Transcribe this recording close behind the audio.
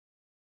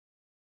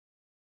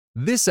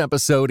This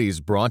episode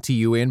is brought to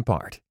you in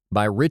part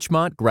by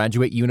Richmont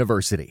Graduate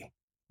University.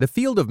 The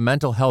field of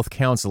mental health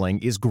counseling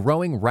is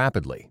growing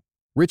rapidly.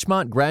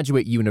 Richmont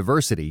Graduate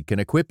University can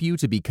equip you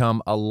to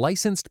become a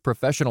licensed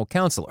professional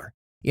counselor,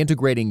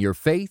 integrating your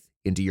faith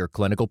into your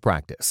clinical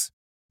practice.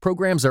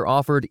 Programs are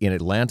offered in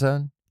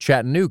Atlanta,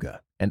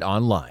 Chattanooga, and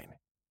online.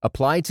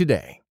 Apply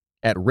today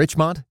at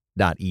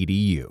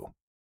richmont.edu.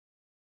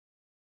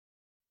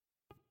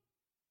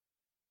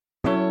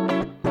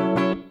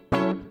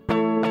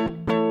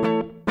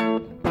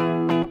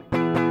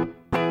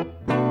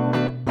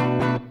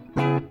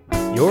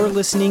 You're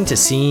listening to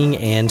Seeing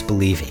and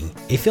Believing,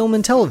 a film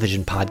and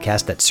television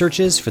podcast that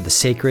searches for the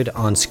sacred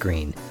on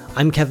screen.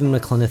 I'm Kevin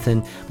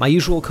McLenithan. My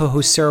usual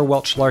co-host Sarah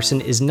Welch-Larson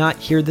is not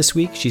here this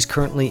week. She's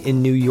currently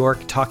in New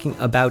York talking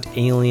about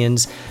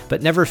aliens,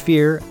 but never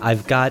fear,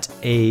 I've got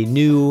a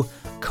new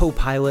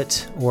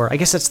co-pilot, or I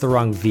guess that's the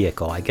wrong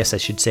vehicle. I guess I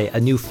should say a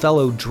new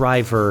fellow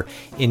driver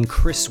in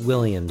Chris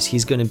Williams.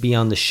 He's going to be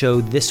on the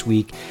show this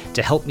week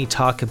to help me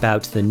talk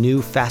about the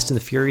new Fast and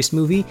the Furious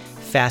movie,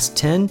 Fast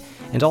 10,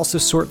 and also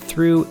sort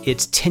through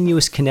its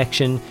tenuous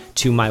connection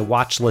to my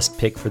watch list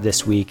pick for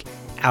this week,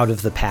 Out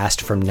of the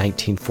Past from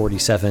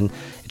 1947.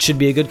 It should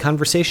be a good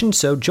conversation,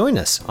 so join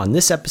us on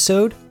this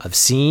episode of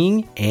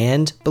Seeing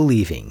and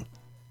Believing.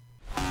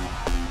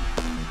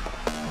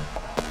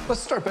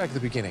 Let's start back at the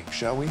beginning,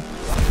 shall we?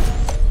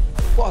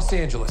 Los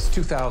Angeles,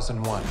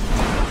 2001.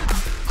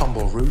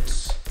 Humble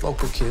roots,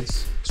 local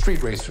kids,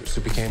 street racers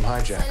who became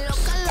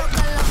hijackers.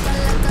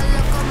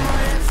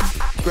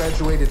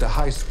 Graduated to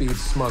high-speed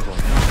smuggling.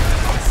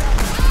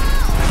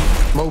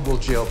 Mobile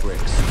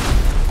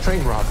jailbreaks.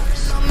 Train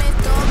robberies.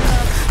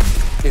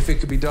 If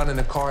it could be done in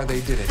a car, they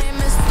did it.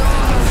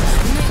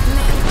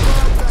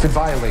 If it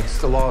violates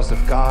the laws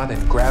of God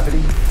and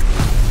gravity,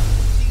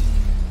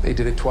 they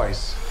did it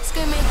twice.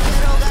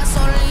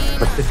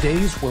 But the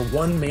days where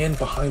one man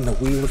behind the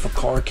wheel of a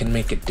car can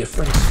make a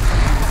difference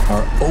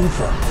are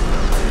over.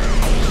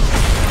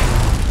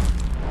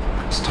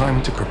 It's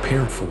time to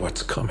prepare for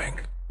what's coming.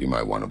 You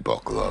might want to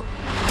buckle up.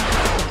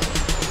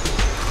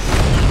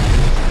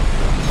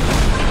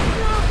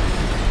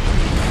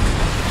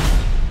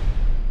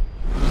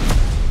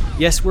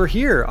 Yes, we're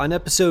here on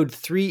episode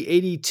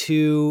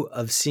 382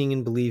 of Seeing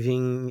and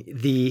Believing,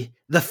 the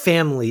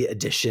family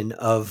edition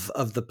of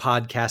the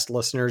podcast,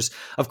 listeners.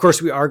 Of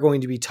course, we are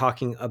going to be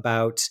talking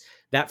about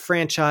that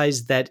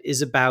franchise that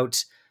is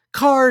about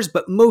cars,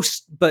 but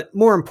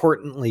more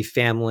importantly,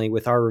 family,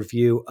 with our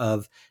review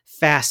of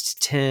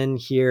Fast 10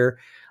 here.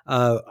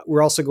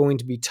 We're also going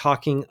to be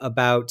talking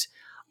about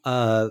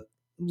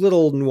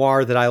little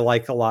noir that I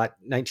like a lot,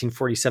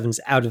 1947's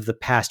Out of the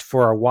Past,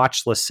 for our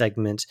watch list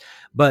segment.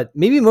 But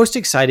maybe most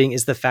exciting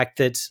is the fact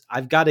that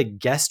I've got a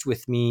guest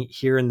with me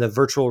here in the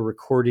virtual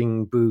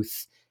recording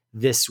booth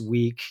this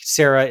week.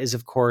 Sarah is,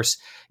 of course,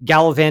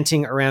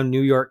 gallivanting around New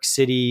York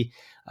City,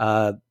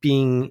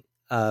 being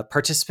a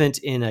participant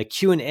in a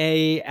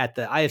Q&A at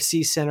the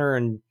IFC Center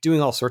and doing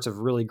all sorts of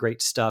really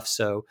great stuff.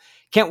 So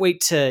can't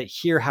wait to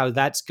hear how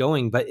that's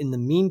going. But in the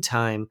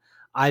meantime,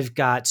 I've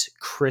got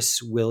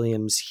Chris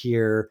Williams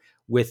here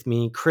with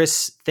me.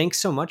 Chris, thanks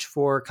so much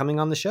for coming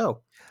on the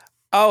show.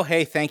 Oh,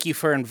 hey, thank you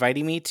for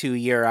inviting me to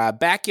your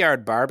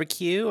backyard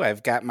barbecue.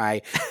 I've got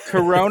my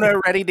Corona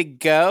ready to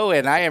go,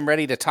 and I am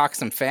ready to talk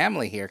some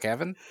family here,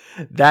 Kevin.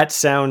 That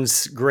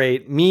sounds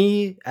great.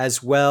 Me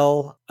as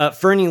well.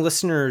 For any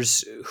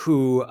listeners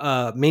who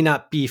may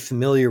not be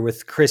familiar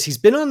with Chris, he's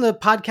been on the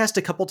podcast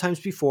a couple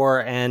times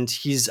before, and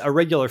he's a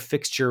regular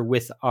fixture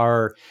with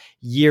our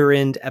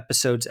year-end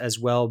episodes as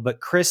well. But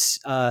Chris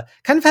kind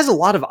of has a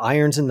lot of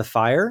irons in the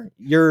fire.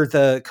 You're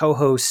the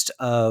co-host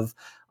of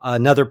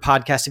another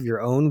podcast of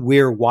your own,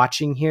 We're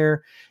Watching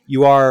Here.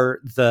 You are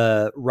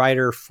the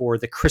writer for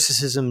the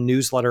Criticism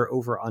newsletter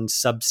over on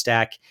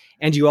Substack,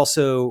 and you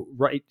also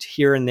write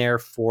here and there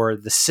for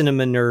the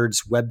Cinema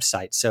Nerds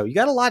website. So you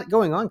got a lot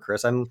going on,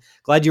 Chris. I'm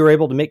glad you were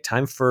able to make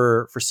time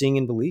for Seeing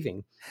and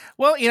Believing.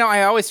 Well,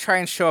 I always try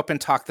and show up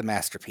and talk the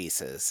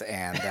masterpieces.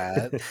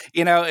 And,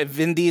 if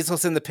Vin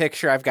Diesel's in the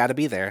picture, I've got to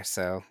be there.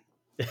 So,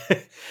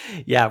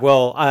 yeah,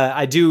 well,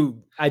 I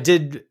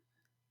did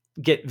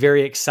get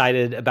very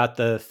excited about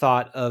the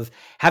thought of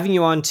having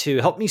you on to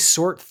help me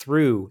sort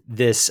through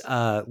this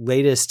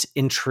latest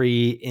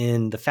entry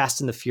in the Fast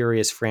and the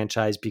Furious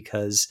franchise,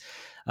 because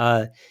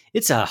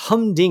it's a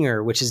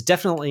humdinger, which is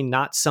definitely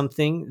not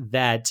something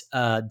that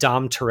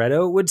Dom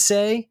Toretto would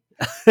say.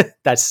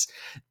 That's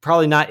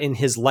probably not in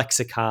his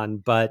lexicon,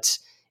 but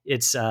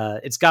it's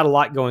got a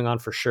lot going on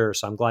for sure.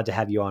 So I'm glad to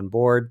have you on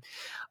board.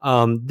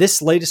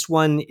 This latest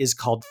one is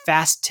called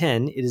Fast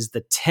 10. It is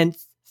the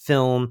 10th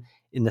film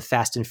in the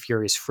Fast and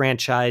Furious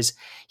franchise.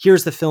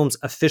 Here's the film's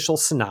official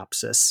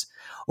synopsis.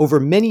 Over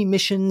many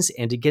missions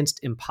and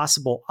against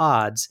impossible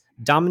odds,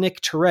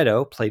 Dominic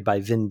Toretto, played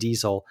by Vin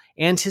Diesel,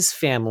 and his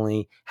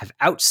family have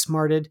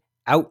outsmarted,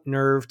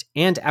 outnerved,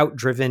 and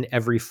outdriven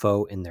every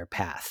foe in their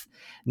path.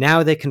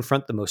 Now they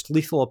confront the most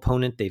lethal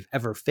opponent they've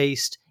ever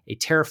faced, a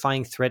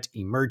terrifying threat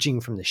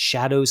emerging from the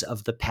shadows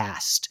of the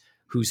past.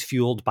 who's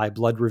fueled by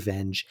blood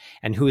revenge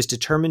and who is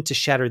determined to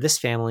shatter this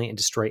family and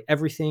destroy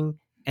everything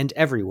and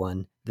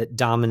everyone that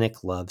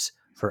Dominic loves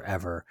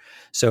forever.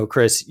 So,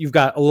 Chris, you've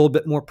got a little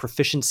bit more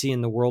proficiency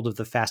in the world of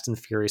the Fast and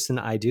the Furious than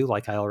I do,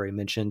 like I already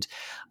mentioned.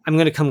 I'm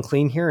going to come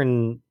clean here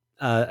and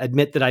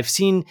admit that I've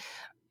seen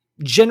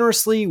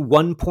generously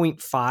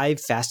 1.5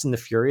 Fast and the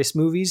Furious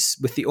movies,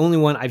 with the only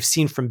one I've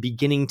seen from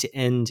beginning to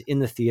end in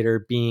the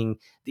theater being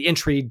the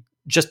entry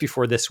just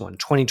before this one,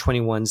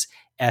 2021's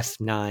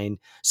F9.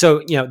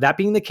 So, that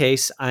being the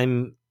case,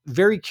 I'm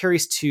very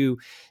curious to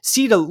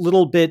cede a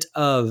little bit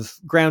of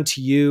ground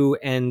to you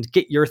and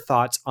get your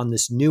thoughts on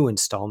this new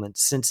installment,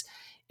 since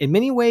in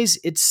many ways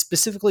it's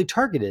specifically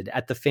targeted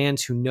at the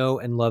fans who know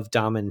and love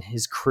Dom and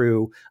his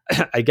crew.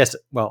 I guess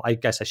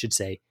I should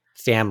say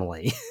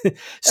family.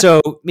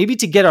 So maybe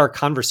to get our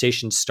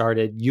conversation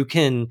started, you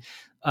can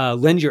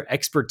lend your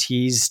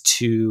expertise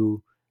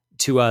to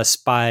us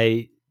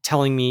by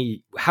telling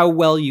me how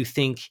well you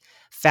think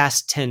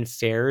Fast 10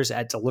 fares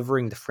at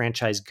delivering the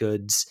franchise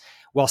goods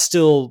while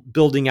still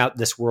building out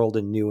this world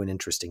in new and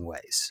interesting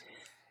ways.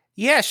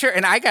 Yeah, sure.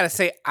 And I got to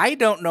say, I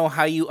don't know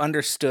how you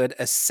understood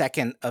a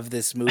second of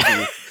this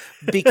movie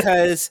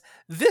because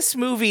this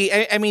movie,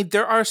 I mean,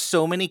 there are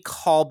so many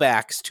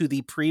callbacks to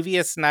the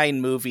previous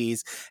 9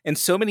 movies and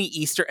so many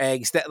Easter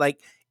eggs that, like,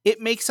 it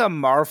makes a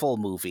Marvel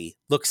movie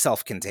look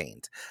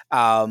self-contained.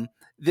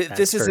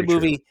 This is a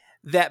movie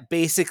that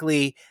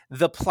basically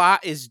the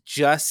plot is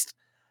just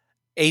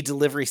a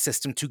delivery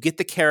system to get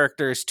the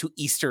characters to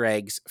Easter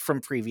eggs from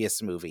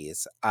previous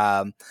movies.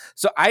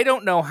 So I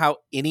don't know how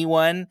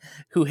anyone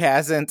who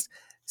hasn't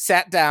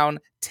sat down,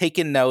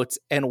 taken notes,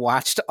 and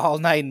watched all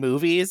 9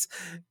 movies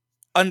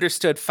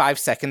understood 5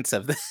 seconds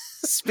of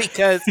this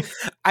because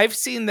I've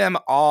seen them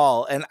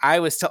all and I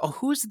was told, oh,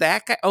 who's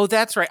that guy? Oh,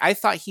 that's right. I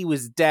thought he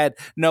was dead.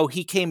 No,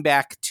 he came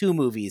back 2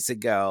 movies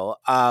ago.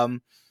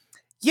 And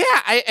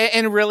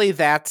really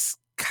that's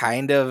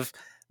kind of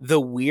the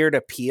weird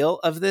appeal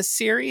of this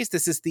series.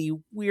 This is the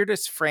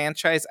weirdest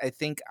franchise I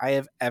think I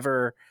have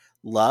ever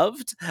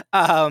loved.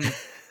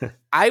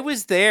 I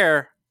was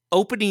there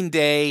opening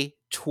day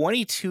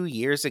 22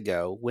 years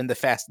ago when the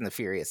Fast and the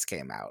Furious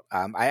came out.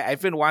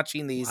 I've been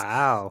watching these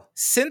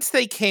since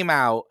they came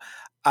out,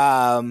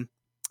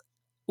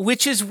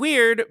 which is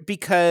weird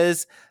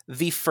because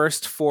the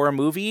first 4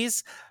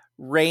 movies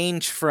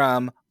range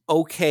from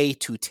okay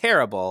to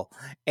terrible,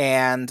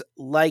 and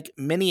like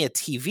many a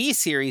TV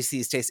series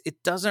these days, it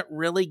doesn't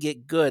really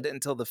get good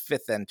until the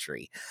 5th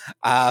entry.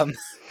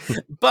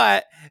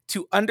 But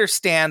to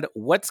understand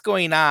what's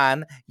going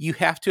on, you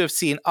have to have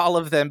seen all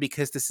of them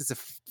because this is a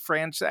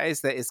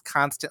franchise that is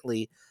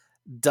constantly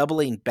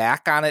doubling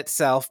back on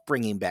itself,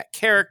 bringing back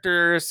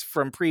characters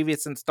from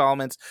previous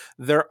installments.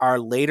 There are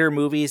later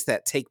movies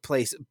that take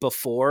place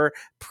before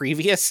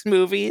previous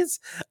movies.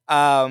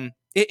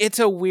 It's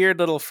a weird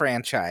little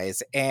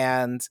franchise,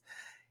 and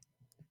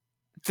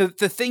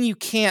the thing you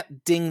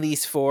can't ding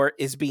these for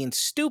is being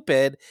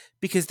stupid,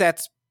 because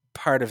that's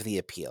part of the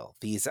appeal.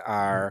 These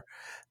are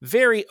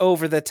very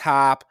over the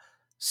top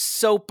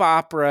soap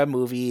opera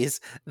movies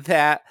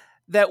that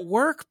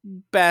work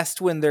best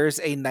when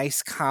there's a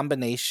nice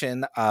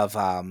combination of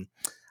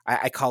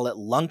I call it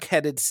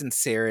lunk-headed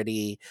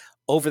sincerity,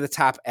 over the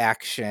top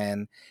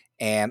action,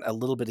 and a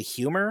little bit of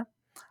humor.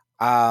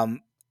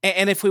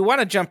 And if we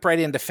want to jump right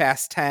into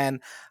Fast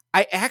 10,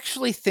 I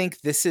actually think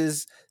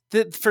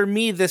for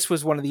me, this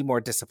was one of the more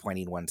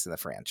disappointing ones in the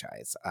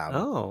franchise.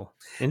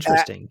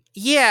 Interesting.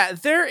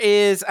 There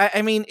is.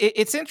 I mean,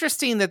 it's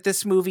interesting that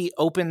this movie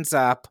opens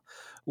up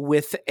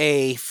with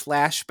a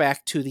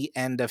flashback to the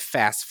end of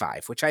Fast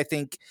 5, which I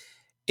think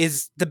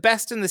is the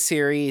best in the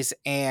series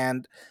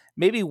and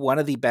maybe one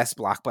of the best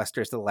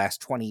blockbusters of the last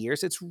 20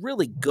 years. It's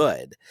really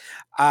good.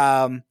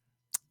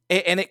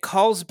 And it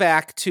calls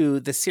back to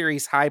the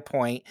series high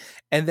point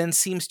and then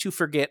seems to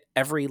forget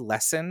every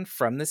lesson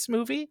from that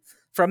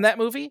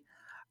movie.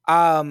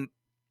 I'm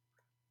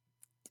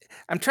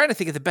trying to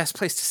think of the best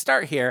place to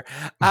start here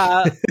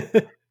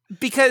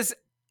because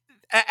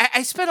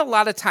I spent a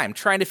lot of time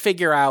trying to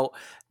figure out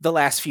the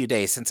last few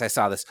days since I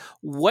saw this.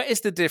 What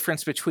is the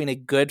difference between a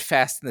good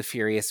Fast and the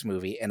Furious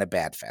movie and a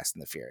bad Fast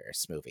and the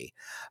Furious movie?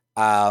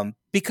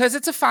 Because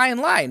it's a fine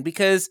line,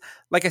 because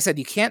like I said,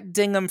 you can't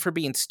ding them for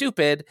being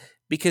stupid,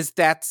 because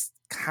that's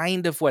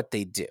kind of what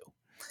they do.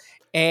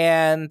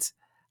 And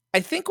I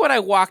think what I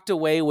walked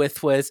away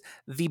with was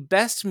the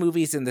best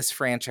movies in this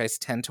franchise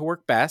tend to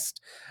work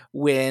best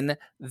when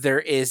there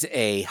is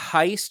a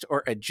heist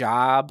or a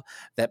job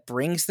that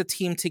brings the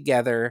team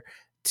together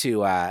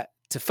to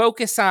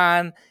focus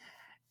on,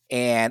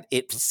 and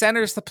it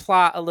centers the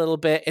plot a little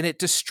bit, and it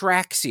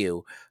distracts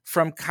you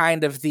from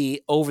kind of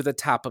the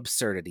over-the-top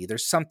absurdity.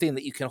 There's something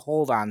that you can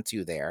hold on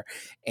to there.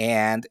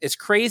 And as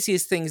crazy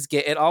as things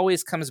get, it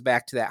always comes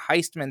back to that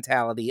heist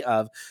mentality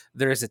of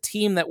there's a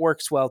team that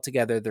works well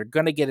together. They're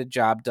going to get a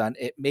job done.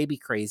 It may be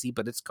crazy,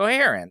 but it's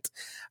coherent.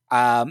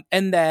 And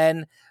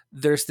then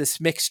there's this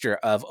mixture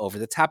of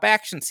over-the-top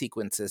action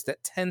sequences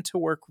that tend to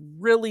work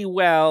really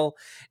well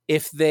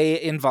if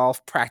they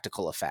involve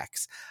practical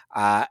effects,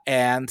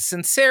 and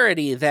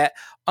sincerity that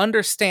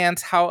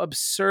understands how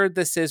absurd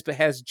this is but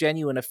has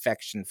genuine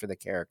affection for the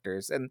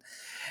characters, and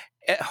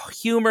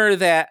humor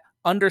that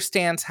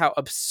understands how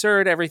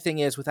absurd everything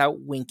is without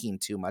winking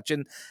too much.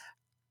 And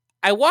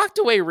I walked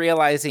away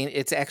realizing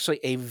it's actually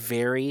a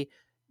very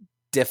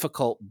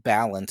difficult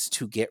balance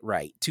to get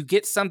right. To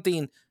get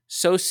something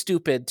so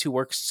stupid to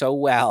work so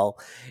well,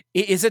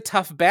 it is a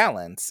tough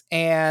balance.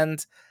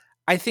 And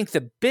I think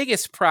the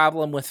biggest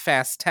problem with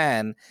Fast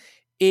 10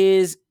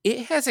 is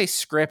it has a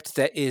script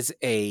that is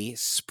a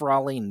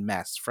sprawling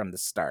mess from the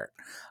start.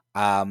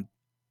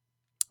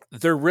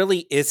 There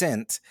really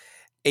isn't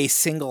a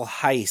single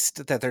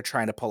heist that they're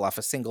trying to pull off,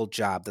 a single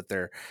job that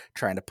they're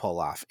trying to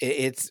pull off.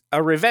 It's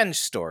a revenge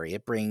story.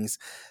 It brings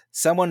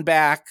someone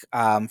back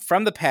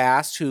from the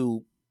past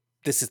who,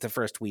 this is the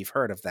first we've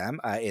heard of them.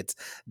 It's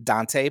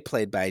Dante,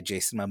 played by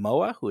Jason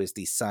Momoa, who is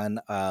the son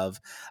of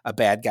a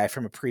bad guy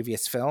from a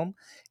previous film.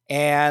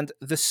 And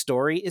the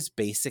story is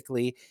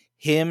basically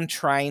him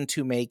trying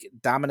to make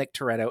Dominic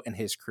Toretto and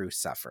his crew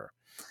suffer.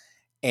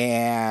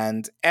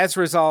 And as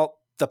a result,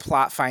 the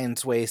plot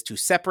finds ways to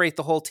separate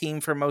the whole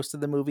team for most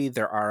of the movie.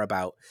 There are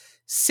about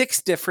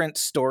 6 different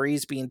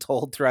stories being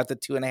told throughout the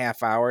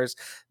 2.5 hours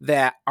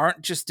that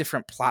aren't just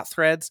different plot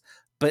threads,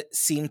 but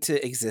seem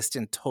to exist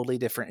in totally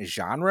different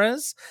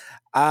genres.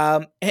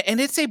 And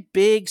it's a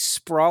big,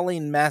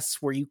 sprawling mess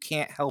where you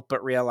can't help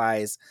but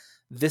realize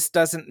this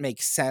doesn't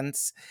make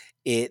sense.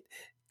 It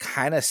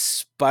kind of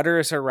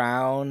sputters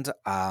around.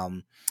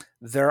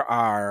 There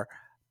are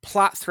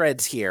plot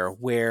threads here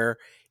where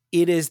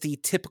it is the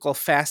typical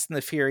Fast and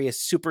the Furious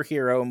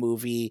superhero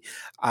movie.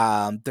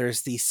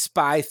 There's the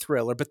spy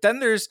thriller, but then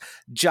there's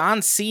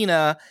John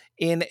Cena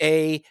in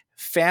a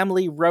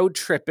family road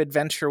trip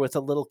adventure with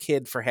a little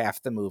kid for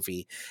half the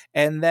movie.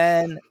 And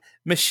then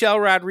Michelle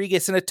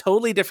Rodriguez in a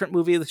totally different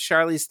movie with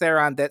Charlize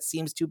Theron that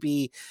seems to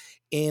be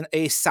in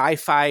a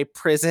sci-fi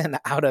prison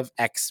out of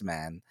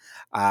X-Men.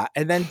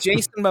 And then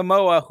Jason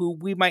Momoa, who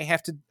we might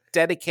have to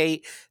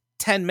dedicate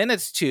 10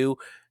 minutes to,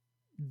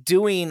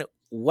 doing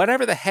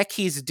whatever the heck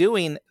he's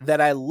doing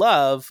that I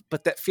love,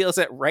 but that feels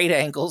at right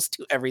angles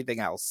to everything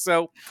else.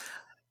 So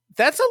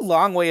that's a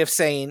long way of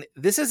saying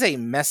this is a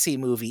messy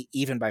movie,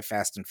 even by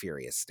Fast and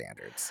Furious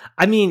standards.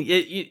 I mean,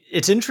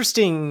 it's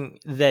interesting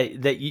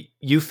that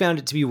you found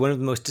it to be one of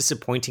the most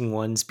disappointing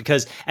ones,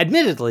 because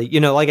admittedly,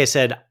 like I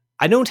said,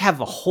 I don't have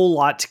a whole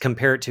lot to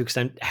compare it to because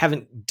I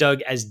haven't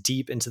dug as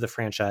deep into the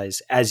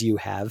franchise as you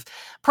have,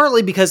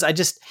 partly because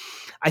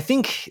I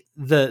think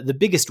the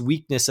biggest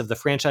weakness of the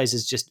franchise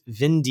is just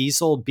Vin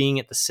Diesel being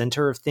at the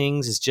center of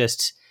things. Is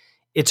just,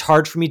 it's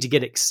hard for me to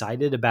get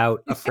excited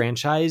about a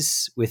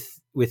franchise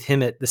with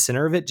him at the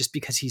center of it, just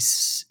because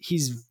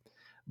he's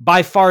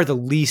by far the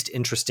least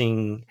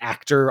interesting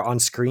actor on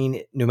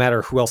screen, no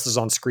matter who else is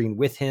on screen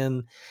with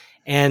him.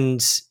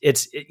 And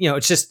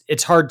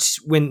it's hard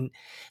when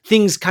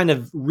things kind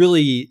of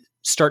really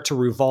start to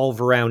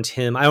revolve around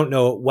him. I don't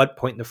know at what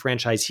point in the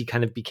franchise he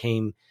kind of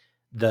became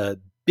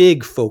the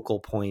big focal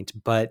point,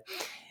 but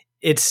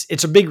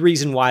it's a big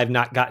reason why I've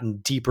not gotten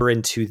deeper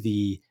into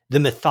the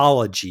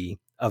mythology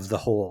of the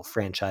whole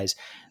franchise.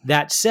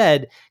 That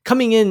said,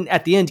 coming in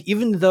at the end,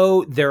 even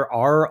though there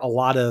are a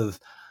lot of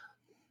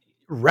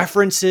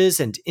references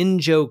and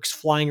in-jokes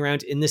flying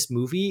around in this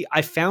movie,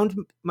 I found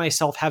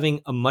myself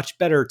having a much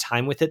better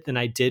time with it than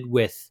I did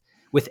with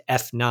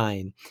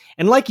F9.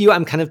 And like you,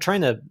 I'm kind of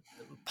trying to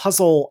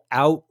puzzle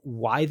out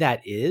why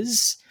that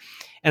is.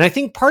 And I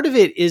think part of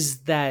it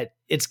is that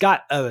it's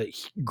got a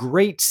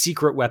great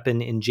secret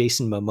weapon in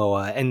Jason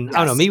Momoa. And yes. I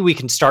don't know, maybe we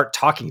can start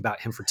talking about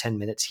him for 10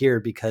 minutes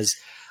here, because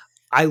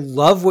I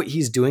love what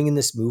he's doing in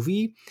this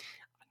movie.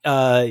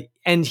 And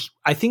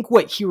I think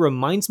what he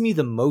reminds me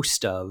the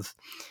most of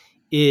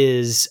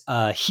is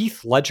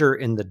Heath Ledger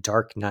in The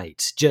Dark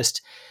Knight.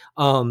 Just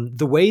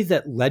the way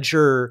that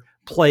Ledger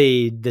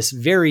played this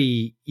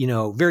very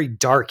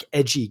dark,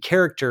 edgy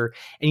character,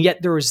 and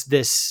yet there was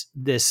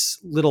this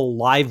little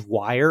live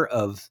wire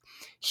of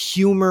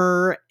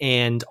humor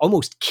and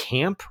almost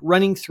camp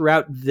running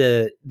throughout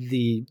the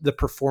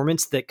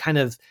performance that kind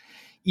of,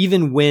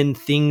 even when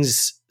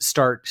things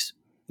start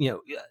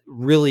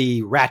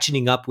really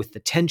ratcheting up with the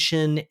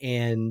tension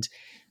and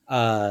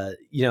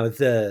the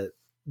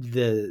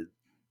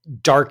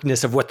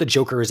darkness of what the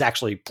Joker is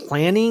actually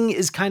planning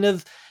is kind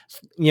of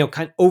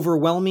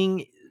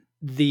overwhelming,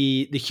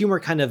 the humor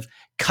kind of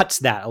cuts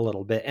that a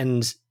little bit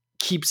and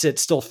keeps it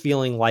still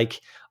feeling like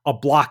a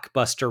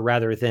blockbuster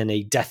rather than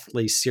a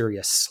deathly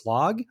serious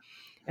slog.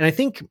 And I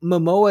think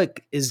Momoa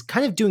is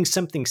kind of doing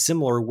something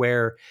similar,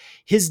 where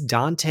his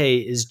Dante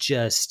is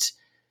just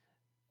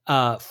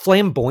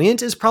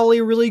flamboyant is probably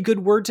a really good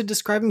word to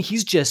describe him.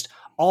 He's just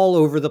all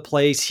over the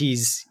place.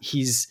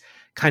 He's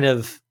kind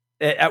of,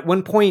 at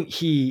one point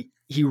he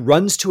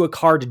runs to a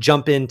car to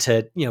jump in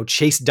to,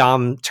 chase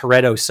Dom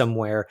Toretto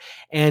somewhere.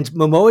 And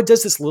Momoa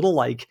does this little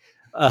like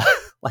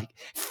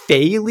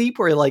fey leap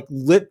where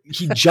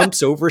he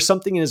jumps over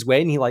something in his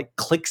way and he like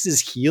clicks his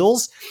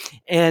heels.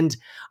 And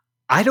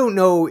I don't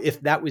know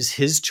if that was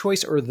his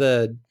choice or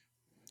the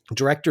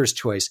director's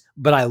choice,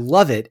 but I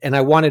love it and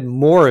I wanted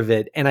more of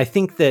it. And I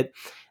think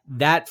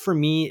that for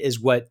me is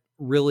what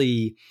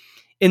really,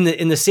 in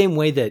the same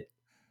way that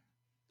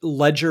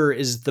Ledger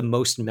is the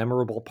most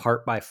memorable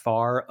part by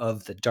far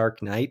of The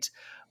Dark Knight,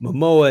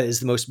 Momoa is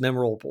the most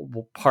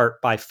memorable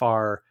part by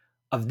far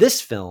of this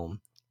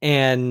film.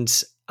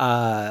 And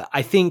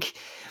I think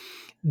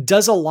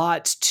does a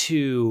lot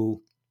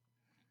to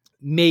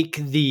make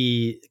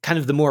the kind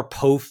of the more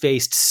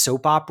po-faced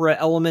soap opera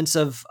elements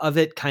of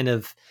it kind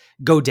of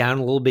go down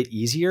a little bit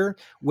easier,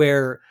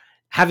 where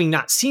having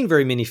not seen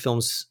very many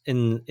films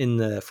in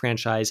the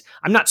franchise,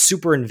 I'm not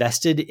super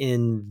invested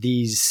in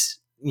these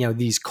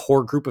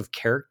core group of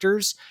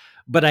characters,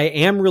 but I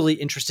am really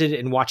interested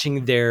in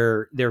watching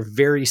their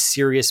very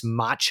serious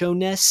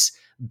macho-ness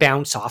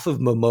bounce off of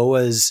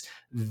Momoa's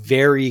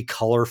very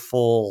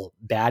colorful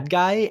bad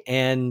guy.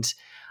 And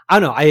I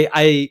don't know,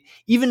 I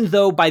even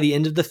though by the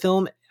end of the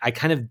film, I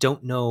kind of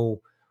don't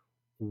know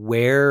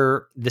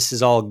where this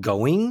is all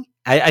going.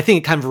 I think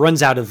it kind of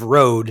runs out of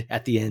road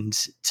at the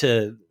end,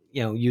 to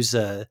use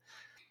an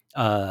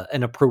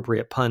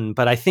appropriate pun.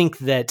 But I think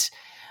that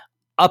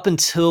up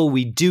until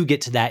we do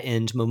get to that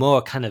end,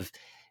 Momoa kind of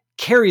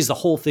carries the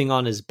whole thing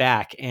on his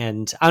back.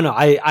 And I don't know,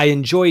 I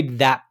enjoyed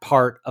that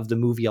part of the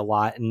movie a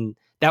lot, and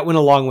that went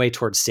a long way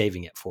towards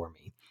saving it for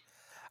me.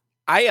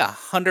 I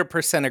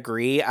 100%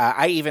 agree.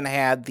 I even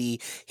had the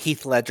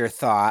Heath Ledger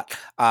thought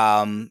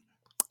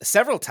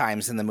several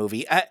times in the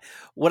movie.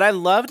 What I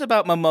loved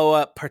about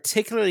Momoa,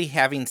 particularly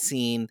having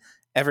seen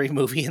every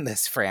movie in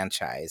this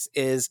franchise,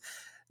 is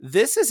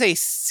this is a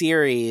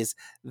series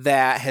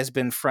that has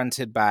been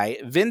fronted by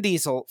Vin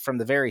Diesel from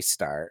the very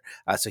start.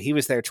 So he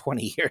was there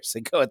 20 years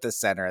ago at the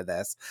center of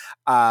this.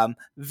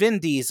 Vin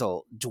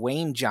Diesel,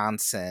 Dwayne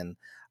Johnson,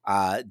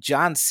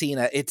 John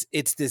Cena.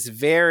 It's this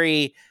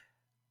very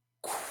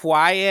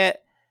quiet,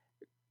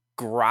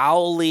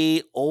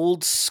 growly,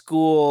 old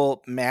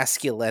school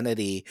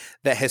masculinity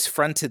that has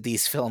fronted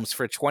these films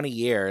for 20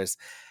 years.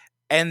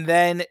 And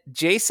then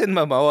Jason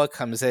Momoa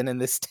comes in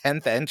this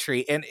 10th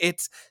entry, and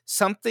it's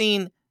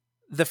something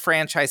the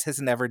franchise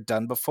has never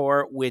done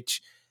before, which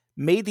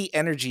made the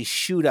energy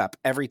shoot up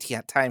every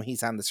time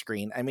he's on the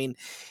screen. I mean,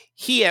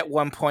 he at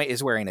one point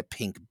is wearing a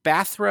pink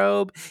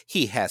bathrobe.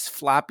 He has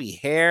floppy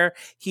hair.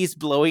 He's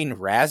blowing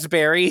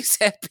raspberries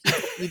at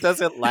people he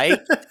doesn't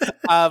like.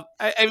 I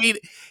mean,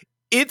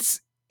 it's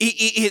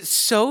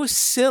so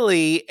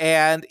silly,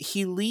 and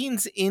he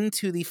leans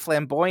into the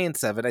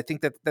flamboyance of it. I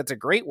think that's a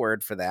great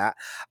word for that.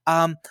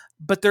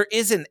 But there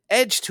is an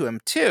edge to him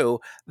too.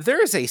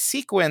 There is a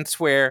sequence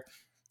where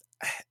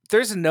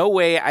there's no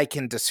way I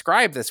can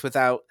describe this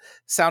without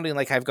sounding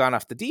like I've gone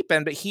off the deep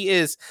end, but he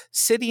is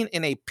sitting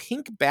in a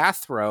pink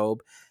bathrobe,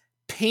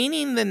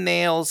 painting the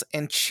nails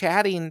and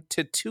chatting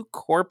to two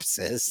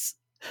corpses.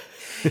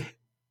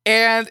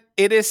 And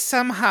it is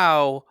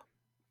somehow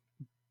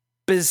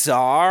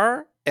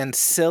bizarre and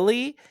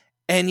silly,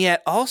 and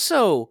yet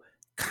also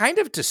kind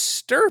of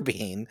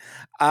disturbing.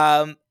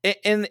 And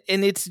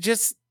it's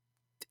just,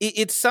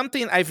 it's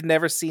something I've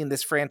never seen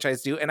this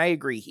franchise do. And I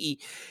agree.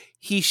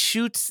 He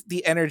shoots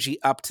the energy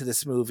up to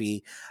this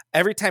movie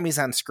every time he's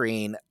on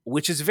screen,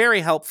 which is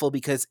very helpful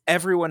because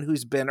everyone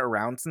who's been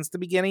around since the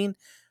beginning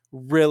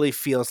really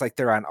feels like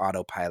they're on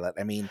autopilot.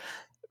 I mean,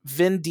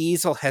 Vin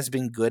Diesel has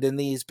been good in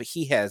these, but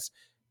he has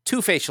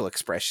two facial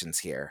expressions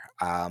here,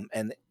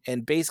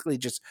 and basically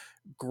just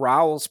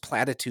growls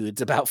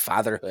platitudes about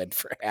fatherhood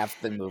for half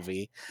the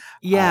movie.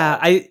 Yeah,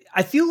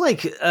 I feel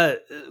like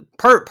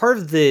part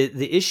of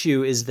the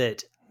issue is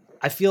that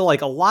I feel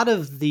like a lot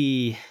of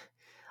the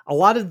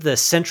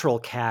central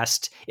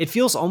cast, it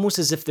feels almost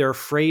as if they're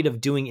afraid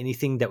of doing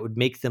anything that would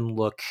make them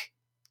look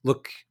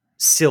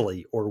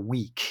silly or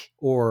weak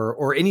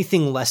or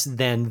anything less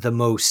than the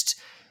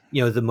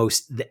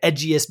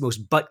edgiest,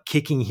 most butt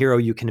kicking hero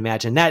you can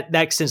imagine. That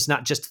extends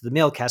not just to the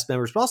male cast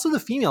members, but also the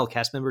female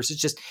cast members. It's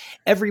just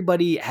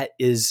everybody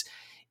is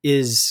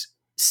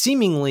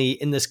seemingly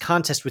in this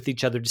contest with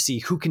each other to see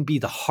who can be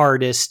the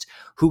hardest,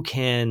 who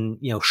can,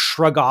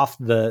 shrug off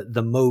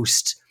the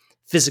most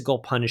physical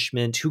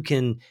punishment, who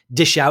can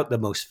dish out the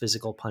most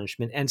physical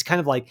punishment. And it's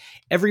kind of like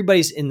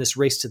everybody's in this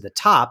race to the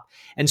top.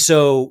 And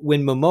so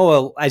when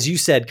Momoa, as you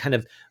said, kind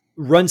of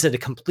runs at a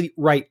complete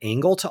right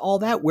angle to all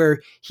that, where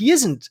he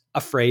isn't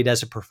afraid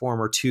as a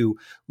performer to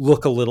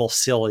look a little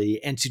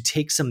silly and to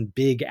take some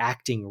big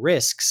acting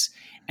risks.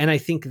 And I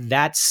think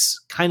that's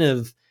kind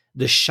of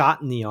the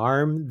shot in the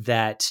arm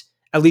that,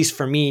 at least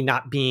for me,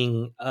 not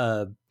being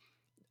a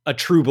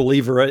true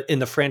believer in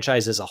the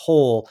franchise as a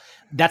whole,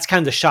 that's kind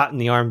of the shot in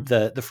the arm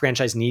the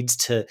franchise needs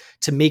to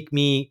make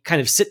me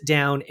kind of sit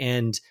down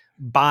and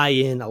buy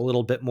in a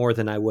little bit more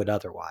than I would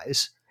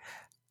otherwise.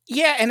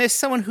 Yeah, and as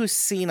someone who's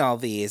seen all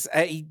these,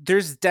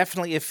 there's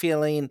definitely a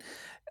feeling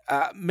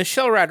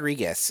Michelle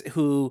Rodriguez,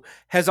 who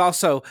has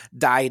also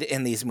died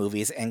in these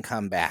movies and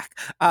come back.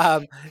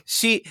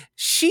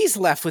 She's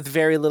left with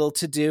very little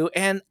to do,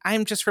 and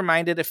I'm just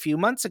reminded a few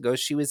months ago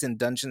she was in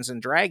Dungeons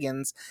and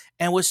Dragons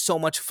and was so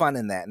much fun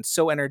in that and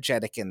so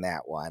energetic in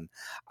that one.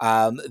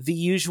 The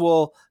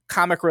usual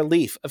comic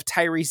relief of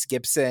Tyrese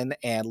Gibson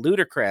and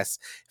Ludacris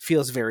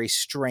feels very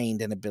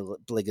strained and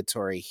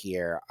obligatory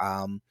here.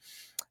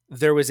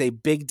 There was a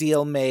big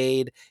deal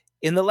made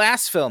in the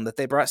last film that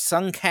they brought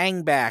Sung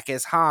Kang back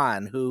as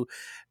Han, who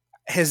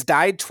has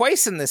died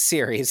twice in this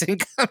series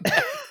and come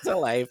back to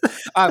life.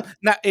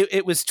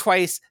 It was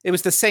twice. It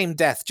was the same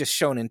death, just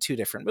shown in two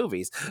different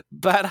movies.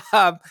 But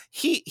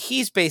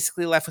he's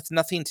basically left with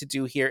nothing to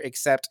do here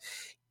except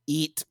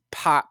eat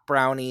pot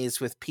brownies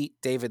with Pete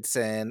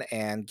Davidson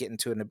and get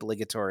into an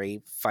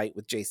obligatory fight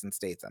with Jason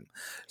Statham.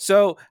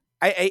 So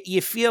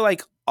you feel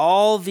like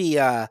all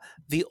the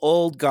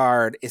old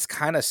guard is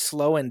kind of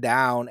slowing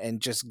down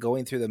and just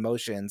going through the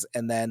motions,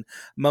 and then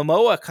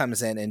Momoa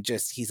comes in and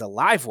he's a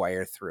live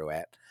wire through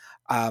it.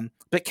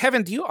 But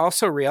Kevin, do you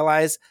also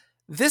realize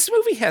this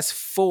movie has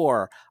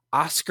 4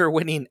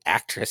 Oscar-winning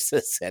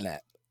actresses in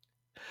it?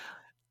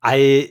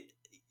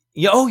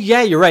 Oh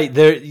yeah, you're right.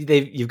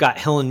 You've got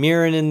Helen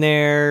Mirren in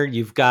there.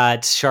 You've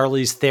got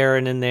Charlize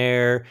Theron in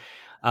there.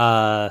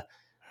 I'm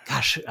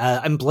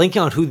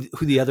blanking on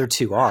who the other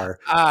 2 are.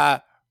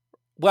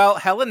 Well,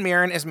 Helen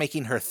Mirren is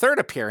making her 3rd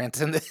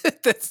appearance in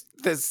this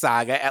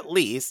saga, at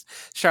least.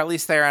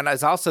 Charlize Theron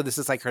is also, this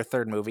is like her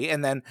 3rd movie.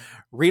 And then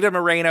Rita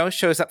Moreno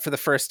shows up for the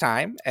first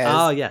time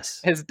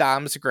as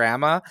Dom's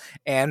grandma.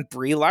 And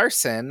Brie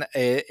Larson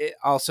it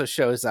also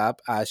shows up.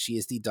 She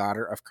is the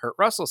daughter of Kurt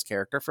Russell's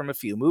character from a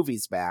few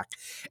movies back.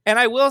 And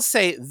I will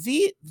say,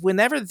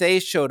 whenever they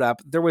showed up,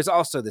 there was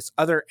also this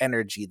other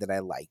energy that I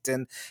liked.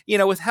 And,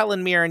 with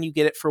Helen Mirren, you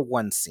get it for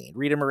one scene.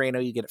 Rita Moreno,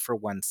 you get it for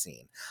one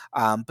scene.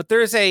 But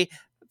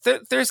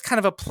there's kind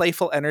of a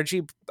playful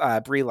energy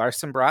Brie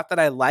Larson brought that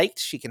I liked.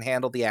 She can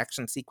handle the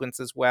action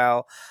sequences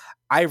well.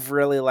 I've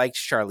really liked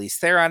Charlize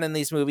Theron in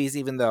these movies,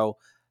 even though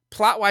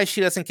plot-wise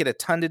she doesn't get a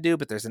ton to do,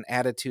 but there's an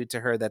attitude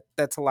to her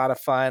that's a lot of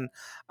fun.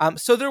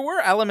 So there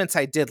were elements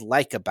I did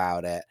like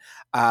about it.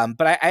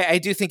 But I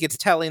do think it's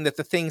telling that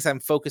the things I'm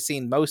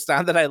focusing most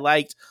on that I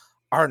liked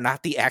are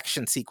not the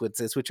action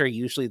sequences, which are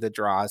usually the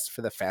draws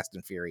for the Fast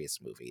and Furious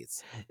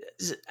movies.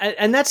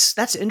 And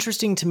that's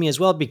interesting to me as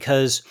well,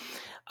 because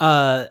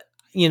I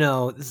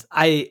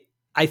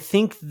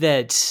think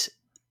that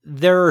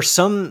there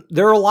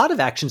are a lot of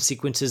action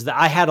sequences that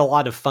I had a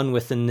lot of fun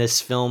with in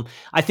this film.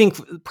 I think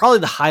probably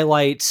the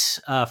highlight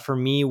for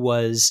me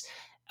was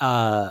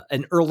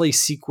an early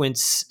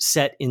sequence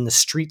set in the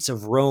streets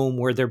of Rome,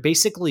 where they're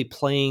basically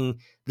playing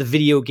the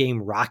video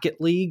game Rocket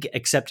League,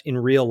 except in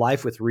real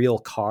life with real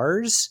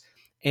cars.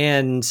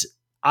 And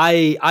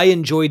I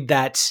enjoyed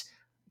that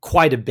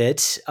quite a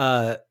bit,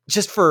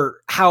 just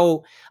for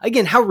how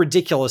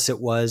ridiculous it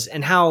was,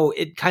 and how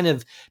it kind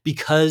of,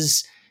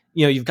 because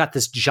you've got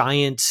this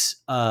giant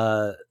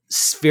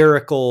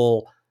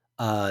spherical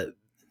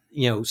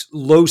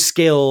low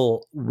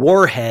scale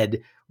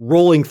warhead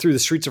rolling through the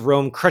streets of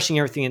Rome, crushing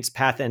everything in its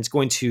path, and it's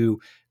going to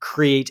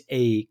create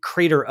a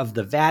crater of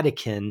the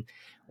Vatican.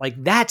 Like,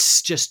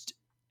 that's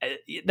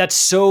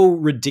so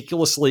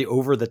ridiculously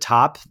over the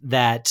top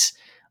that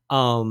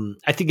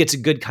I think it's a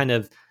good kind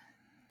of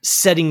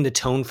setting the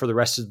tone for the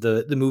rest of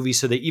the movie,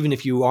 so that even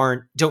if you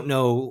don't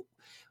know,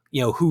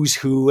 who's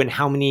who and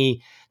how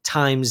many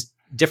times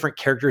different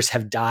characters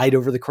have died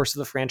over the course of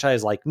the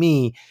franchise, like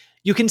me,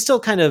 you can still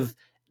kind of,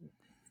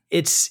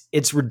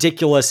 it's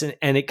ridiculous.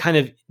 And it kind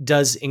of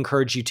does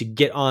encourage you to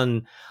get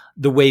on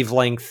the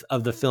wavelength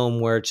of the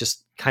film, where it's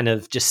just kind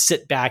of just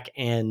sit back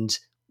and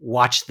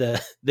watch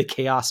the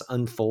chaos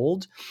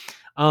unfold.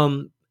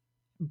 And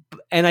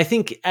I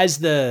think as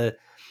the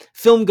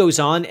film goes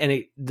on,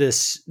 and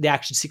the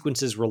action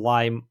sequences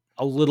rely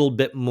a little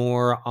bit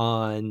more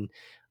on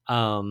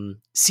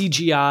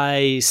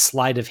CGI,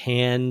 sleight of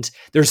hand.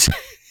 There's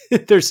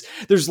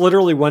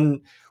literally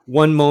one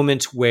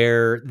moment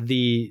where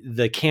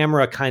the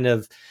camera kind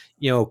of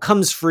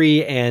comes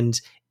free,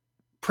 and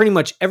pretty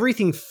much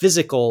everything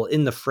physical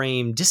in the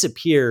frame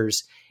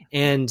disappears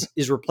and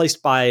is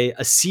replaced by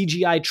a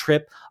CGI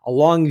trip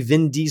along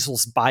Vin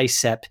Diesel's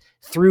bicep,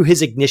 through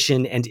his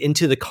ignition and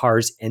into the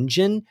car's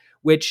engine,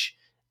 which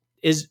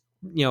is,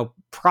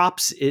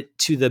 props it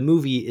to the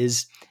movie,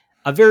 is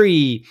a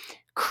very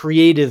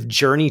creative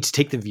journey to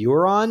take the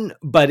viewer on.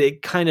 But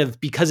it kind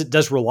of, because it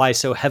does rely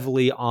so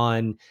heavily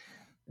on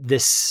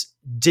this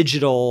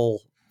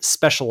digital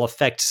special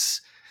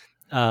effects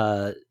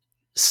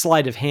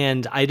sleight of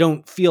hand, I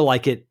don't feel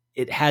like it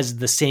has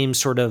the same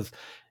sort of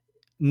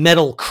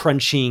metal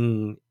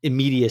crunching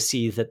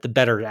immediacy that the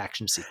better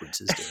action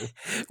sequences do.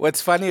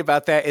 What's funny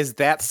about that is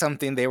that's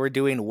something they were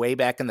doing way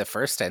back in the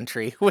first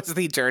entry, was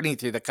the journey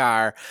through the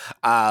car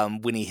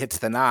when he hits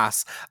the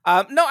NOS.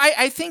 No,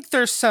 I think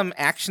there's some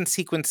action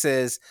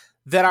sequences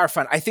that are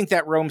fun. I think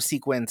that Rome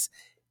sequence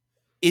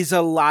is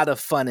a lot of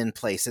fun in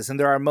places. And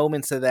there are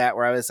moments of that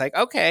where I was like,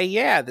 okay,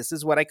 yeah, this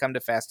is what I come to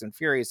Fast and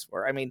Furious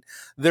for. I mean,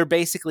 they're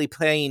basically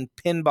playing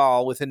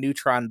pinball with a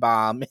neutron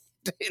bomb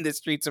in the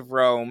streets of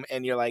Rome.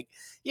 And you're like,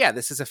 yeah,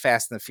 this is a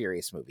Fast and the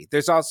Furious movie.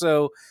 There's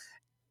also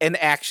an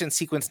action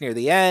sequence near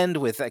the end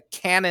with a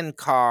cannon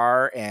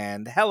car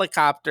and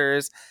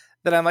helicopters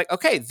that I'm like,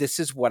 okay, this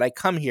is what I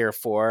come here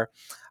for.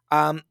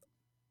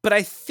 But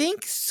I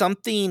think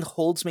something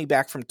holds me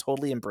back from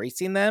totally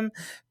embracing them,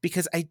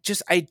 because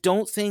I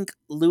don't think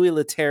Louis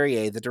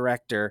Leterrier, the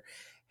director,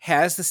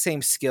 has the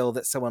same skill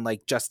that someone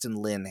like Justin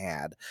Lin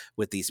had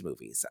with these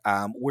movies,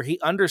 where he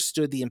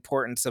understood the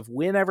importance of,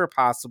 whenever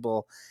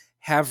possible,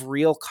 have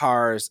real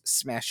cars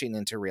smashing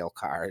into real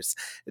cars,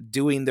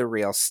 doing the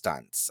real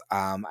stunts.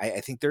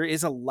 I think there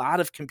is a lot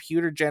of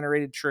computer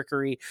generated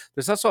trickery.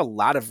 There's also a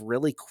lot of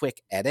really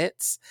quick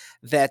edits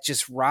that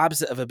just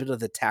robs it of a bit of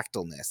the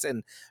tactileness.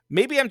 And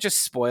maybe I'm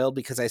just spoiled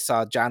because I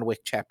saw John Wick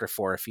Chapter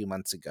 4 a few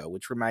months ago,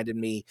 which reminded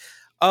me,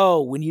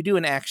 oh, when you do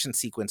an action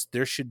sequence,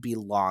 there should be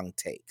long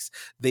takes.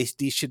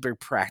 These should be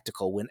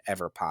practical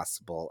whenever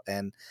possible.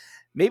 And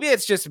maybe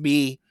it's just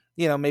me.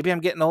 Maybe I'm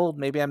getting old.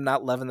 Maybe I'm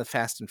not loving the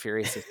Fast and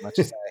Furious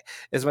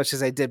as much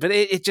as I did. But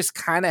it just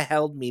kind of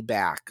held me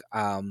back.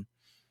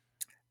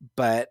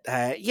 But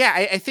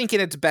I think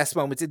in its best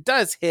moments, it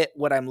does hit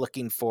what I'm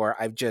looking for.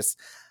 I've just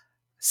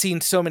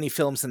seen so many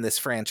films in this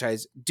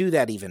franchise do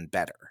that even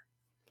better.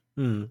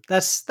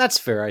 That's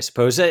fair, I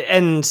suppose.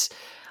 And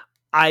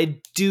I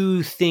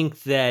do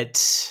think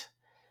that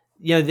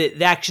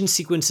the action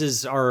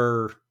sequences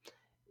are.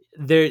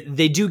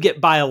 They do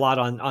get by a lot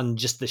on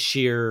just the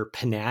sheer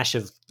panache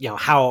of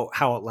how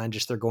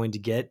outlandish they're going to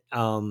get,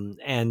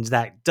 and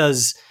that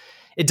does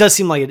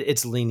seem like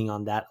it's leaning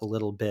on that a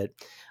little bit.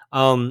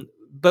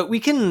 But we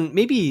can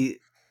maybe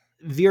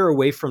veer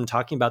away from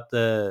talking about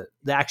the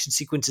action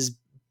sequences,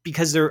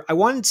 because I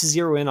wanted to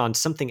zero in on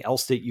something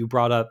else that you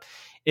brought up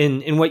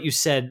in what you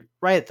said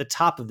right at the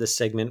top of this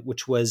segment,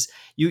 which was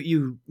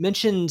you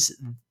mentioned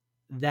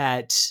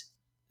that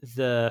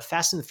the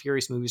Fast and the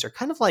Furious movies are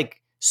kind of like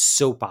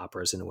soap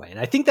operas in a way. And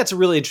I think that's a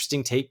really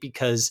interesting take,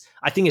 because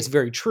I think it's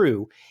very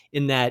true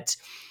in that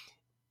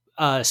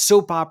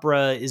soap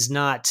opera is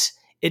not,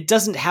 it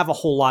doesn't have a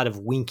whole lot of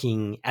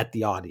winking at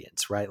the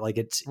audience, right? Like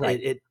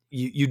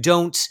you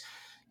don't,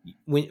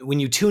 when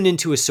you tune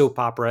into a soap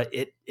opera,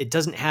 it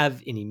doesn't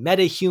have any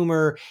meta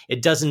humor.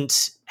 It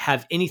doesn't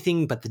have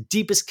anything but the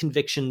deepest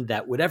conviction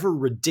that whatever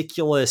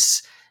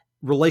ridiculous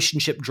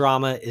relationship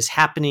drama is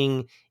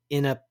happening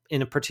in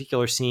a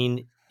particular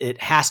scene, it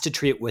has to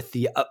treat it with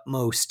the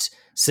utmost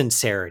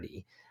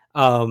sincerity.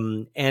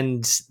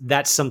 And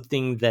that's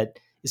something that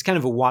is kind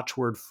of a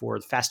watchword for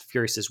Fast and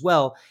Furious as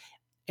well.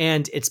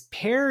 And it's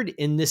paired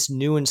in this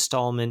new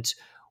installment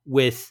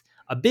with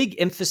a big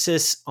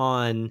emphasis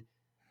on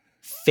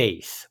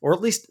faith, or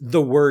at least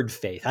the word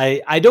faith.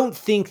 I don't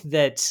think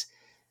that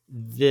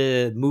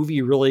the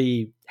movie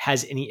really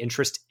has any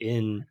interest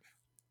in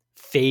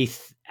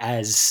faith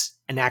as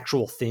an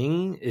actual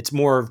thing. It's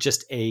more of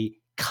just a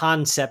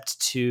concept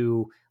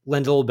to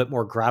lend a little bit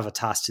more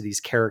gravitas to these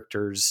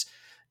characters'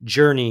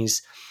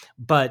 journeys.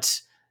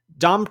 But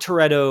Dom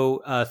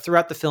Toretto,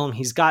 throughout the film,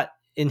 he's got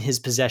in his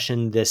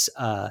possession this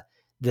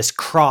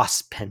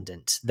cross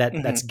pendant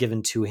that's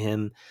given to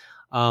him,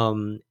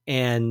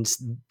 and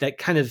that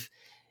kind of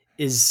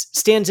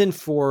stands in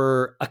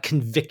for a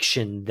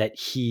conviction that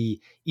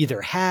he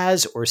either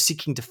has or is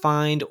seeking to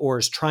find, or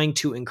is trying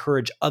to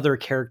encourage other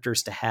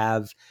characters to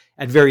have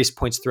at various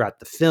points throughout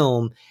the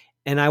film.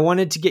 And I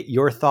wanted to get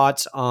your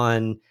thoughts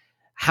on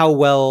how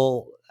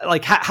well,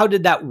 like, how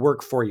did that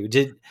work for you?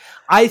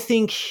 I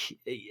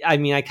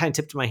kind of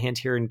tipped my hand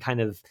here and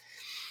kind of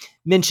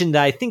mentioned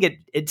that I think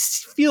it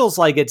feels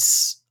like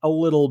it's a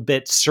little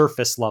bit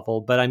surface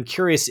level, but I'm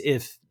curious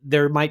if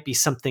there might be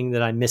something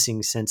that I'm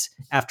missing, since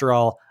after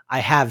all, I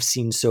have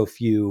seen so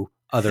few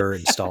other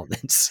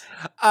installments.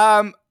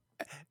 No,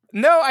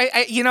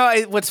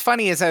 what's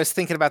funny is I was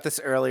thinking about this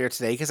earlier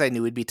today, because I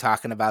knew we'd be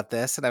talking about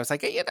this, and I was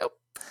like,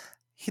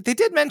 they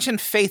did mention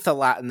faith a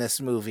lot in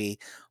this movie.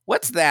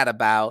 What's that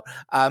about?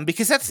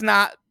 Because that's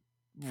not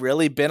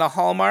really been a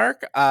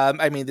hallmark.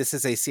 This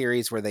is a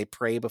series where they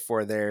pray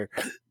before their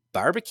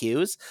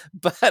barbecues,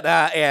 but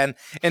and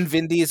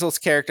Vin Diesel's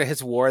character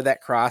has wore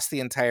that cross the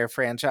entire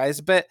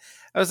franchise. But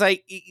I was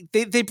like,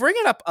 they bring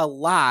it up a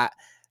lot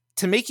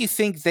to make you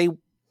think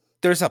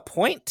there's a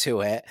point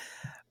to it.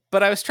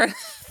 But I was trying to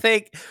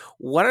think,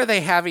 what are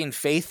they having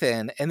faith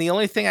in? And the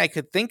only thing I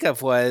could think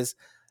of was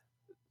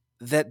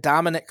that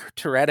Dominic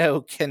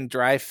Toretto can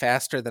drive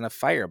faster than a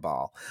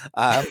fireball.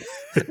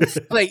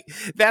 Like,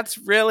 that's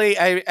really,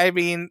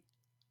 it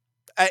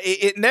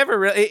never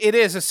really, it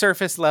is a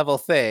surface level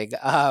thing.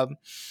 And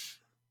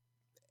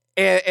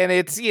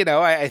it's,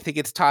 I think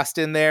it's tossed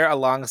in there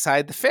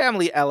alongside the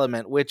family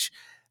element, which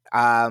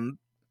I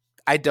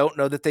don't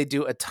know that they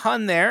do a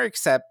ton there,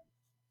 except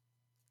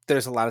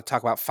there's a lot of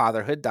talk about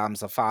fatherhood.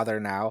 Dom's a father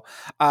now.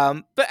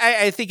 But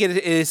I think it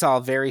is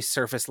all very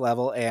surface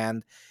level,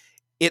 and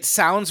it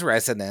sounds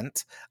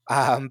resonant.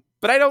 But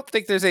I don't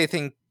think there's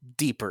anything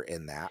deeper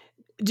in that.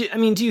 Do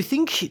you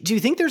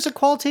think there's a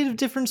qualitative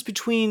difference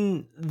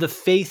between the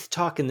faith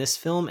talk in this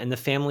film and the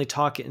family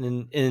talk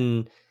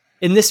in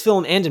this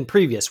film and in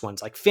previous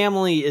ones? Like,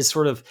 family is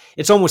sort of,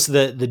 it's almost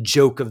the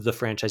joke of the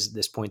franchise at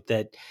this point,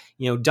 that,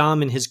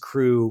 Dom and his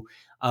crew,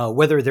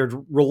 whether they're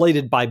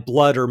related by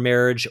blood or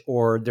marriage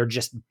or they're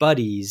just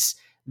buddies,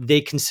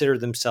 they consider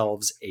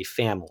themselves a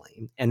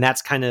family. And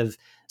that's kind of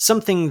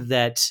something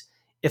that,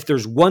 if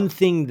there's one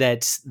thing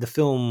that the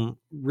film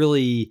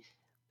really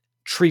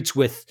treats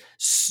with,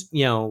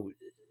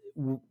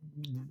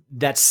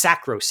 that's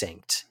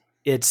sacrosanct,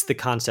 it's the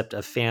concept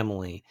of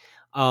family.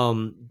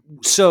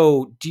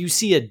 So do you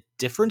see a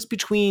difference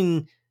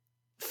between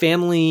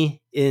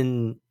family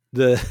in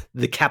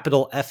the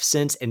capital F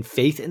sense and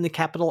faith in the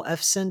capital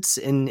F sense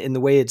in the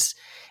way it's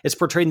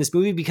portrayed in this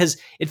movie? Because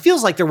it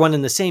feels like they're one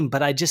and the same,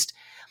 but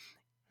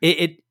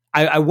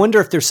I wonder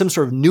if there's some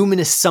sort of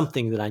numinous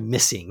something that I'm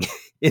missing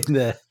in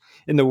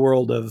the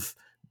world of,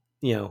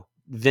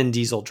 Vin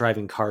Diesel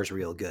driving cars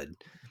real good.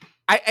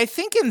 I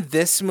think in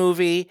this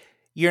movie,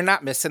 you're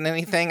not missing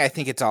anything. I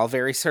think it's all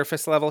very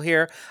surface level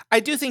here.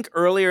 I do think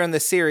earlier in the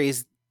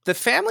series, the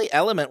family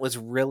element was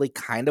really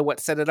kind of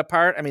what set it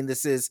apart. I mean,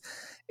 this is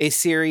a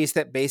series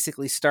that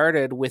basically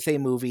started with a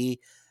movie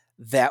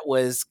that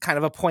was kind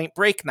of a Point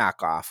Break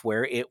knockoff,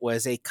 where it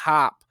was a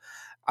cop,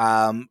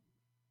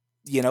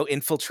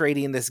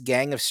 infiltrating this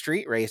gang of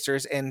street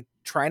racers and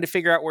trying to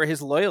figure out where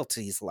his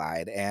loyalties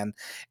lied,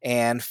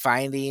 and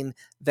finding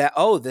that,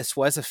 this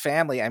was a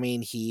family. I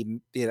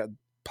mean,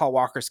 Paul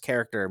Walker's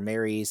character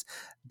marries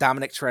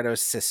Dominic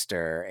Toretto's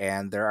sister,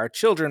 and there are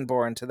children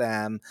born to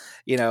them,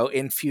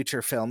 in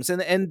future films.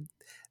 And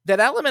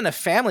that element of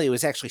family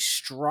was actually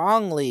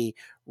strongly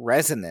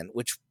resonant,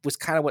 which was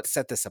kind of what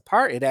set this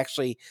apart. It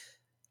actually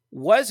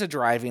was a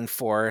driving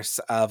force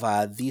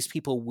of these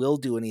people will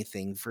do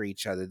anything for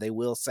each other. They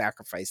will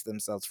sacrifice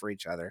themselves for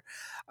each other.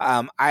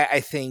 I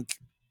think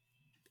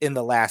in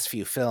the last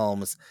few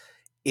films,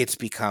 it's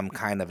become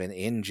kind of an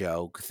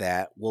in-joke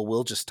that,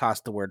 we'll just toss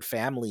the word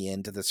family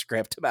into the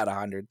script about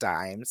 100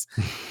 times.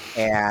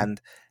 And,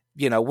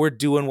 we're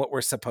doing what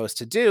we're supposed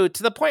to do,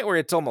 to the point where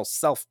it's almost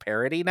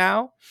self-parody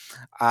now.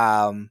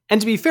 And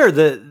to be fair,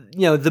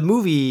 the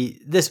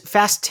movie, this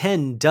Fast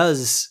 10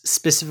 does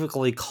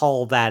specifically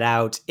call that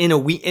out in a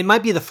week. It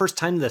might be the first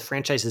time the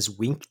franchise has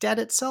winked at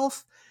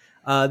itself.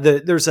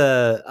 There's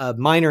a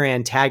minor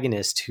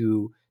antagonist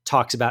who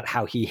talks about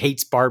how he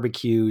hates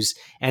barbecues,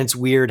 and it's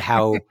weird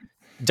how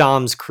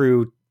Dom's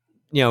crew,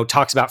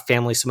 talks about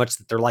family so much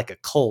that they're like a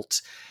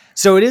cult.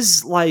 So it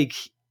is like,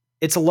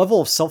 it's a level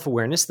of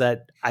self-awareness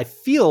that I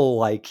feel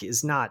like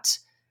is not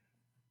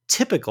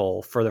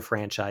typical for the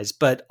franchise,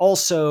 but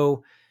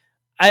also,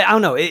 I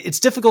don't know. It's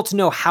difficult to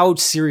know how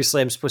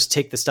seriously I'm supposed to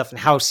take this stuff, and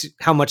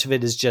how much of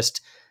it is just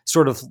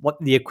sort of what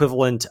the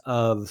equivalent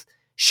of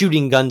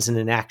shooting guns in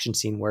an action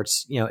scene, where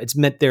it's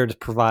meant there to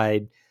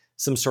provide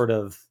some sort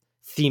of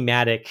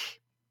thematic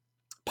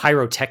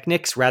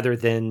pyrotechnics rather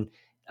than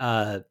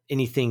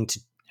anything to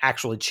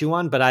actually chew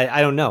on. But I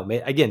don't know.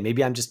 Again,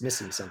 maybe I'm just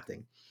missing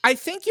something. I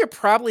think you're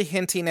probably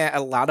hinting at a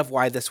lot of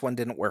why this one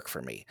didn't work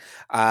for me.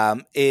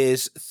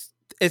 Is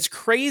as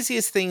crazy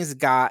as things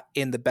got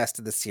in the best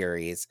of the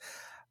series,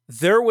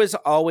 there was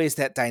always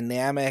that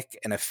dynamic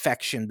and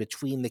affection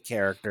between the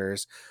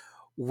characters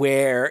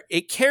where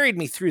it carried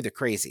me through the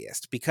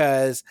craziest,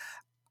 because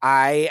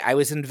I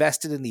was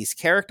invested in these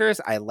characters.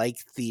 I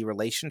liked the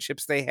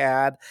relationships they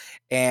had,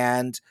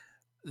 and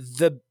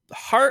the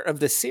heart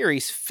of the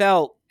series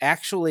felt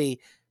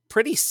actually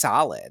pretty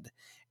solid.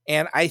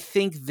 And I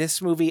think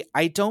this movie,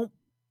 I don't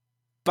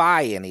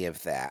buy any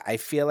of that. I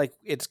feel like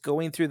it's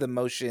going through the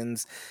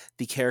motions.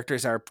 The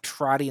characters are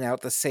trotting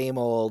out the same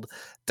old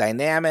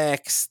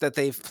dynamics that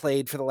they've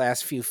played for the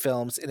last few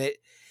films, and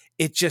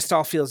it just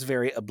all feels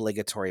very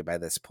obligatory by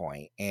this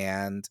point.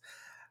 And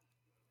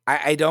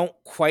I don't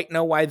quite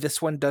know why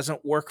this one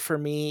doesn't work for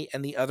me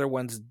and the other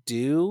ones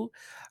do.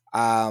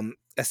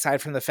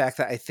 Aside from the fact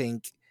that I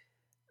think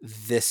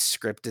this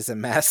script is a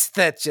mess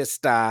that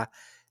just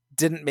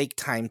didn't make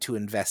time to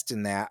invest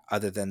in that,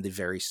 other than the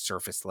very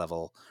surface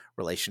level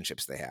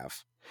relationships they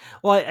have.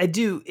 Well, I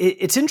do.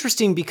 It's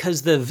interesting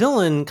because the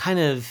villain kind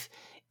of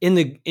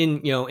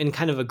in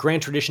kind of a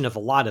grand tradition of a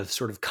lot of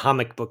sort of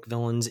comic book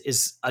villains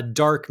is a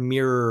dark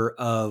mirror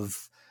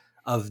of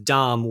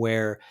Dom,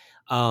 where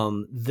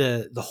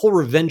the whole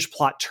revenge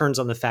plot turns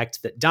on the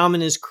fact that Dom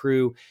and his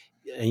crew,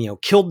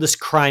 killed this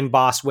crime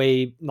boss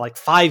way like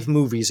 5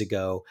 movies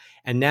ago,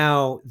 and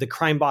now the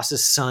crime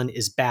boss's son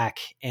is back,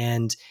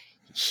 and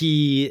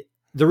the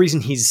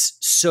reason he's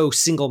so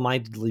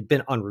single-mindedly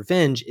bent on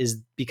revenge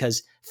is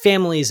because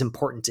family is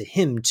important to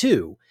him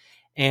too.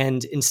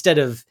 And instead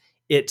of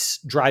it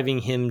driving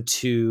him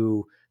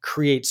to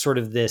create sort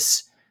of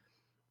this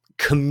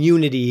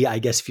community, I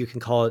guess if you can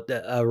call it,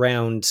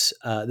 around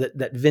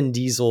that Vin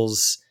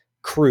Diesel's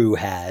crew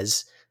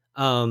has,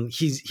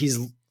 he's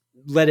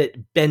let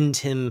it bend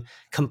him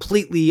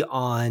completely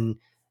on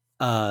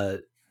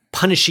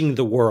punishing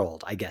the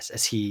world, I guess,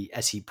 as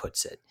he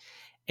puts it.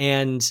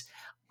 And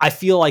I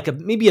feel like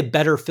maybe a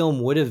better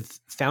film would have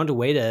found a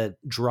way to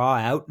draw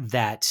out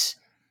that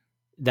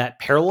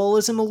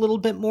parallelism a little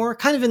bit more,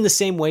 kind of in the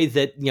same way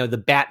that, the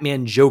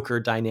Batman Joker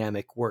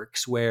dynamic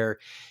works, where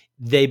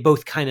they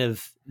both kind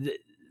of,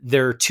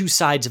 they're two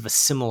sides of a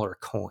similar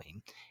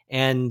coin.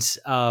 And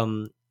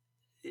but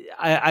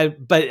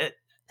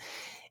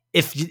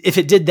if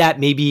it did that,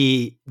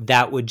 maybe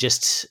that would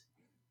just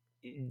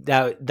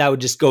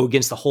go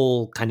against the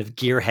whole kind of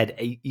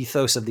gearhead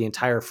ethos of the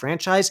entire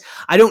franchise.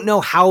 I don't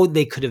know how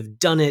they could have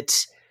done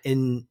it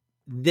in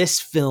this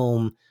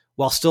film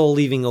while still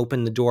leaving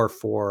open the door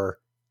for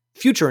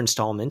future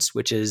installments,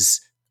 which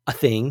is a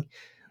thing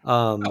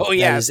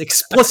that is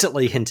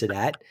explicitly hinted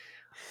at.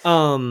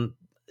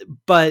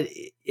 But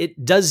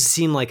it does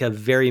seem like a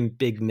very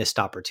big missed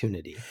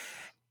opportunity.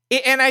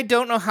 And I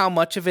don't know how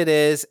much of it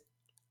is.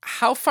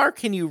 How far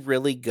can you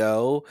really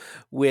go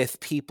with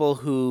people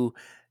who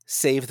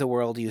save the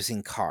world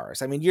using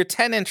cars? I mean, you're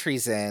 10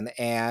 entries in,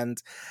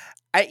 and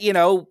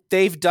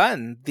they've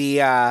done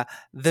the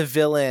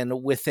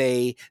villain with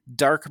a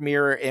dark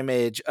mirror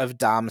image of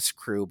Dom's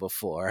crew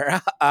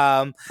before.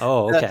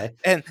 Okay.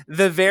 And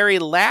the very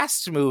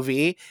last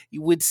movie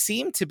would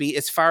seem to be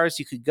as far as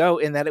you could go,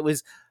 in that it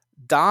was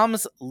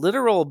Dom's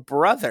literal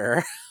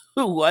brother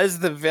who was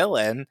the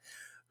villain,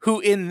 who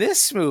in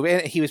this movie,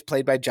 and he was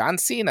played by John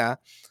Cena,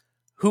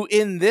 who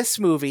in this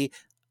movie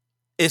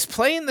is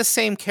playing the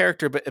same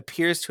character, but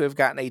appears to have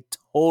gotten a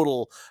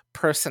total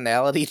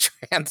personality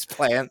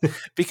transplant,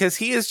 because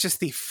he is just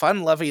the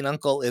fun-loving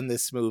uncle in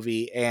this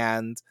movie.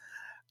 And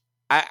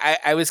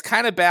I was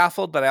kind of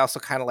baffled, but I also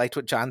kind of liked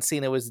what John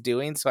Cena was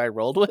doing, so I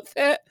rolled with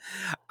it.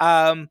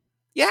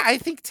 I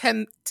think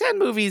 10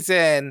 movies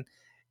in,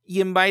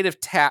 you might have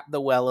tapped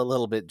the well a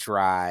little bit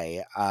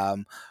dry,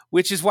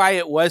 which is why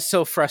it was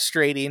so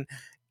frustrating.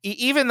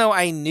 Even though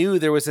I knew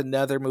there was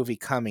another movie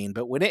coming,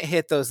 but when it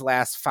hit those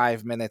last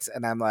 5 minutes,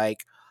 and I'm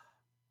like,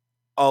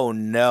 oh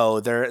no,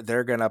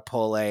 they're gonna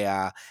pull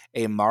a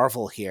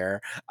Marvel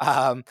here,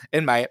 and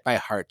my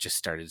heart just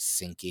started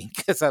sinking,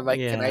 because I'm like,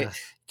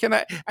 can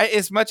I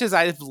as much as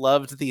I've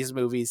loved these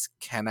movies,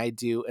 can I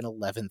do an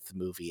 11th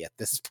movie at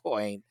this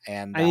point?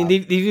 And I mean,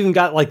 they've even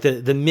got like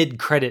the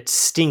mid-credit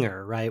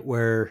stinger, right,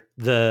 where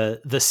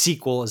the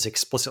sequel is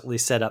explicitly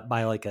set up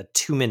by like a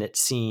 2-minute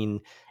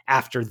scene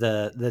after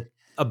the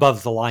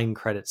above the line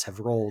credits have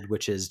rolled,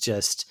 which is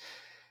just,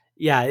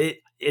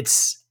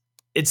 it's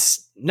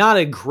not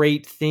a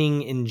great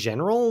thing in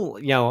general.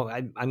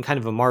 I'm kind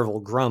of a Marvel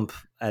grump,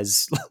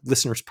 as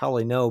listeners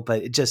probably know,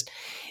 but it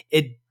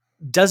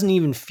doesn't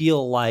even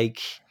feel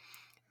like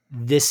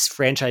this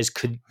franchise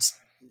could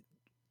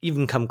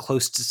even come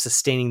close to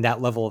sustaining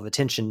that level of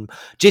attention.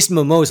 Jason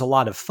Momoa is a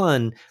lot of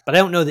fun, but I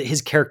don't know that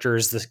his character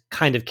is the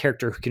kind of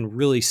character who can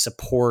really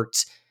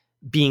support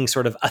being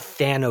sort of a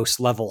Thanos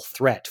level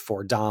threat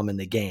for Dom and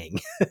the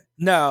gang.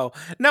 No,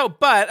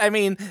 but I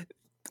mean,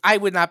 I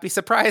would not be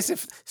surprised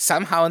if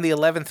somehow in the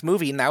 11th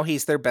movie, now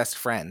he's their best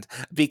friend,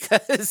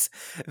 because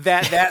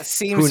that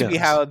seems to be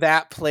how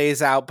that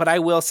plays out. But I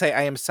will say,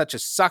 I am such a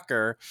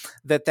sucker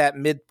that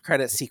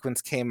mid-credit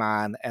sequence came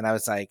on, and I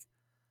was like,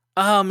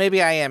 oh,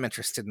 maybe I am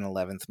interested in the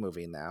 11th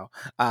movie now.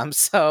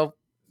 So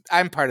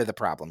I'm part of the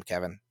problem,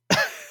 Kevin.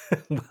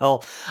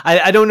 Well,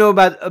 I don't know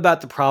about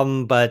the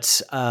problem,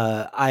 but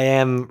I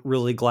am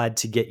really glad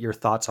to get your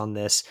thoughts on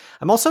this.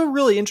 I'm also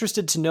really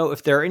interested to know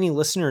if there are any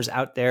listeners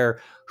out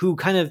there who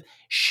kind of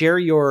share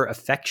your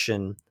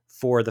affection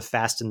for the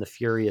Fast and the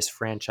Furious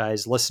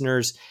franchise.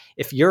 Listeners,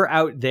 if you're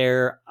out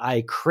there,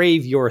 I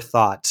crave your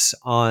thoughts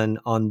on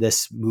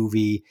this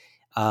movie.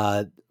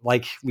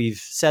 Like we've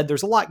said,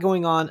 there's a lot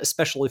going on,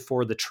 especially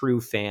for the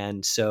true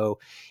fan. So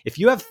if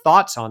you have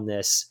thoughts on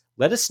this,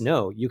 let us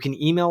know. You can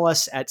email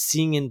us at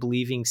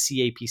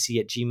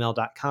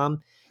seeingandbelievingcapc@gmail.com.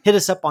 Hit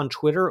us up on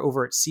Twitter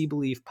over at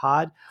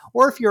SeeBelievePod.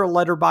 Or if you're a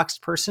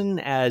Letterboxd person,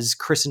 as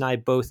Chris and I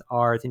both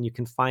are, then you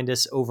can find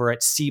us over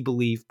at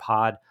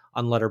SeeBelievePod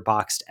on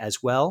Letterboxd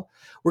as well.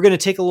 We're going to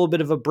take a little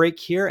bit of a break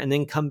here and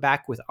then come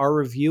back with our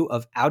review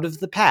of Out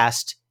of the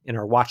Past in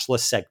our watch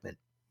list segment.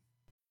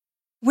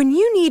 When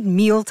you need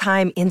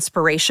mealtime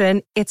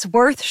inspiration, it's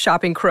worth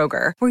shopping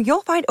Kroger, where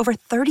you'll find over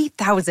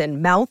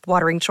 30,000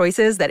 mouth-watering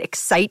choices that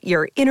excite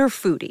your inner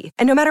foodie.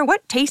 And no matter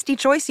what tasty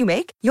choice you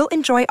make, you'll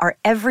enjoy our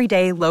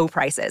everyday low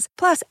prices,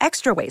 plus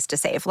extra ways to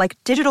save, like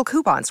digital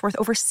coupons worth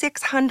over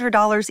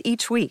 $600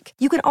 each week.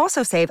 You can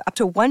also save up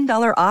to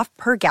 $1 off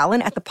per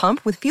gallon at the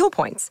pump with fuel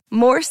points.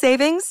 More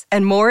savings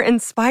and more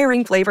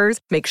inspiring flavors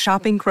make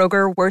shopping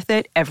Kroger worth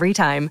it every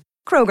time.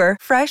 Kroger,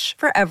 fresh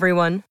for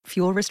everyone.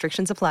 Fuel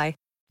restrictions apply.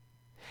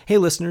 Hey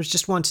listeners,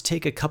 just want to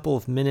take a couple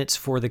of minutes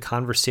for the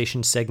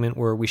conversation segment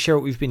where we share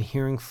what we've been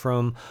hearing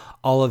from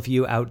all of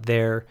you out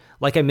there.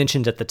 Like I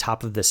mentioned at the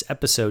top of this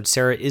episode,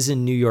 Sarah is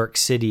in New York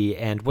City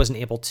and wasn't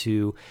able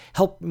to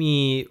help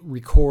me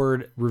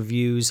record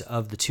reviews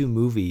of the two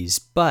movies,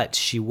 but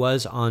she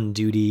was on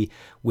duty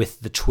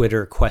with the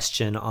Twitter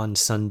question on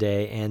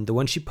Sunday, and the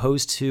one she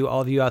posed to all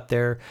of you out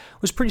there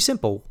was pretty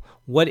simple.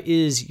 What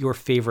is your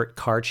favorite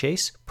car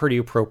chase? Pretty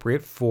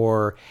appropriate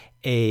for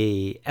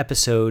a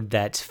episode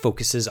that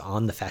focuses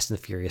on the Fast and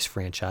the Furious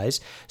franchise.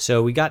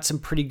 So we got some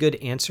pretty good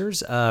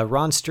answers.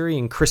 Ron Sturry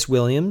and Chris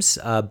Williams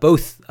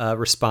both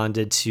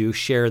responded to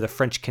share the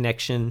French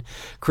Connection.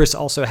 Chris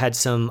also had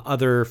some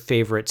other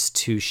favorites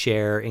to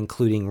share,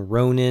 including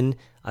Ronin,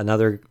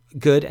 another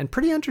good and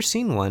pretty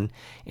underseen one,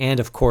 and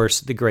of course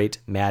the great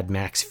Mad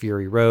Max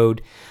Fury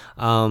Road.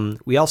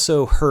 We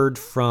also heard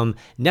from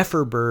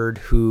Neferbird,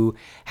 who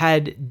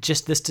had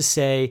just this to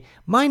say: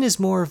 mine is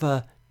more of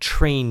a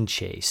train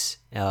chase,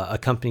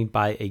 accompanied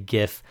by a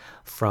gif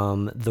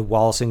from the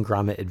Wallace and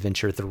Gromit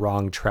adventure, The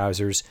Wrong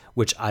Trousers,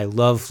 which I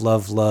love,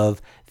 love,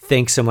 love.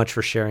 Thanks so much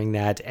for sharing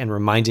that and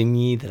reminding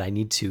me that I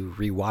need to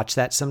rewatch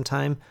that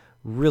sometime.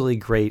 Really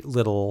great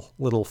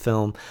little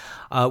film.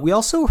 We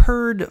also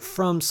heard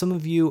from some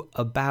of you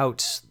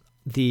about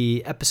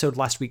the episode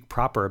last week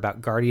proper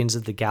about Guardians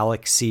of the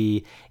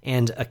Galaxy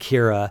and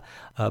Akira.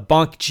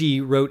 Bonk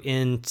G wrote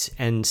in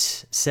and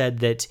said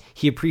that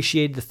he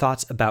appreciated the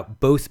thoughts about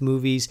both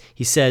movies.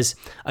 He says,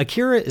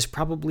 Akira is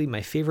probably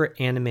my favorite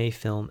anime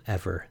film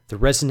ever. The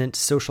resonant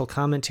social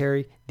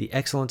commentary, the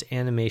excellent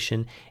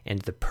animation, and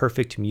the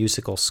perfect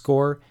musical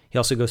score. He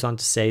also goes on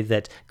to say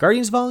that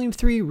Guardians Volume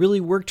 3 really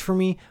worked for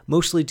me,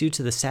 mostly due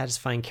to the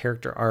satisfying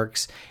character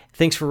arcs.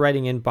 Thanks for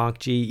writing in, Bonk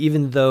G.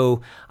 Even though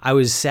I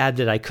was sad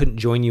that I couldn't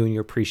join you in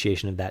your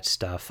appreciation of that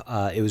stuff,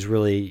 it was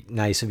really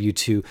nice of you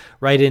to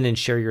write in and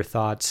share your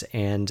thoughts.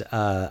 And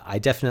I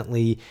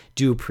definitely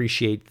do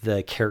appreciate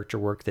the character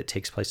work that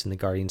takes place in the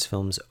Guardians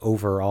films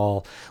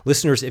overall.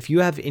 Listeners, if you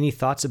have any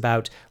thoughts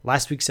about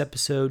last week's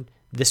episode,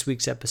 this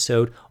week's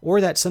episode, or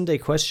that Sunday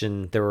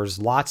question, there was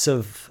lots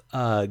of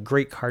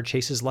great car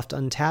chases left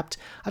untapped.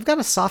 I've got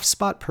a soft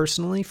spot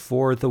personally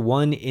for the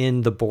one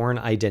in The Bourne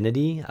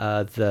Identity,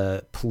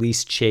 the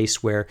police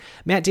chase where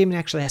Matt Damon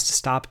actually has to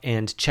stop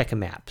and check a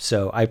map.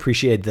 So I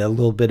appreciate the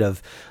little bit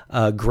of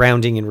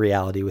grounding in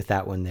reality with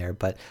that one there.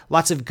 But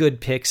lots of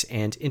good picks,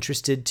 and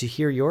interested to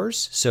hear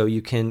yours. So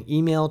you can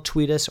email,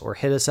 tweet us, or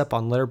hit us up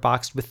on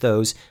Letterboxd with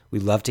those.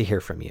 We'd love to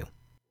hear from you.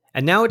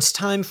 And now it's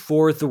time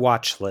for the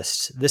watch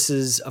list. This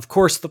is, of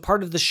course, the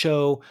part of the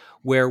show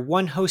where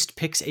one host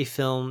picks a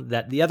film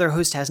that the other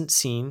host hasn't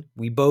seen.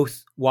 We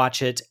both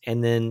watch it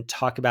and then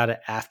talk about it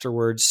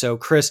afterwards. So,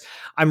 Chris,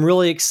 I'm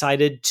really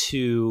excited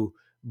to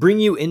bring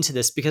you into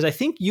this because I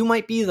think you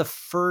might be the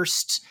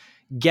first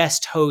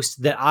guest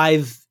host that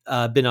I've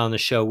been on the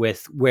show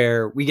with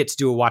where we get to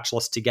do a watch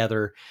list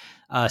together.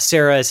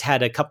 Sarah has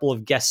had a couple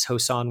of guest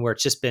hosts on where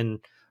it's just been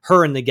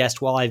her and the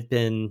guest while I've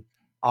been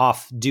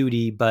off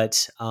duty,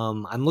 but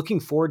I'm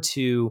looking forward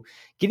to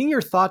getting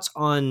your thoughts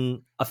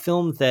on a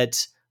film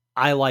that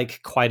I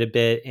like quite a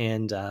bit.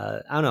 And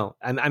I don't know,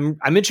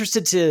 I'm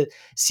interested to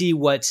see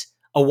what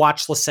a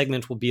watch list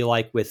segment will be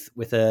like with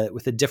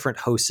a different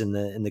host in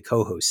the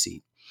co-host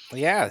seat.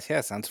 Yeah,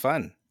 sounds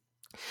fun.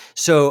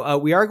 So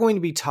we are going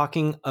to be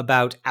talking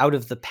about Out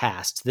of the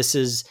Past. This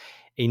is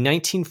a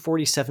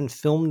 1947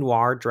 film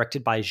noir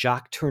directed by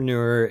Jacques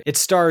Tourneur. It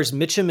stars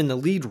Mitchum in the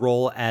lead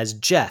role as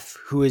Jeff,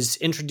 who is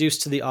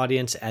introduced to the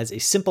audience as a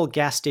simple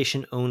gas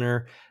station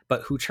owner,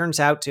 but who turns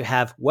out to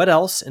have what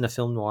else in a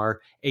film noir?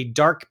 A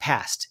dark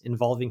past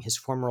involving his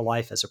former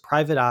life as a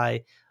private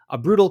eye, a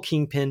brutal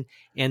kingpin,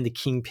 and the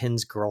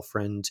kingpin's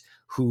girlfriend,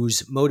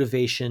 whose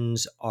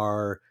motivations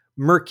are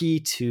murky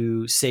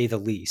to say the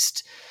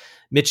least.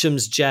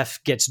 Mitchum's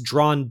Jeff gets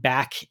drawn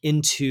back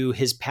into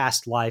his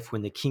past life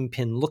when the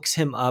kingpin looks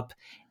him up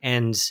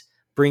and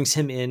brings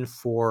him in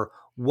for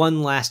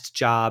one last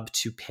job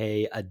to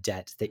pay a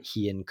debt that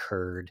he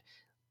incurred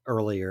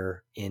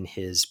earlier in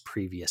his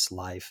previous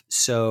life.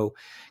 So,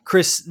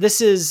 Chris,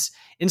 this is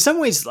in some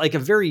ways like a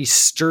very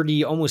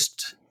sturdy,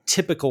 almost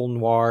typical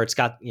noir. It's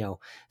got,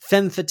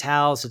 femme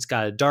fatales. It's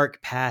got a dark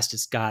past.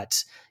 It's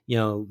got,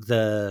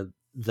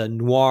 the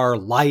noir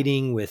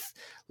lighting with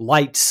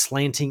light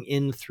slanting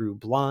in through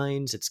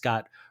blinds. It's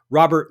got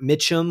Robert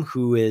Mitchum,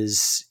 who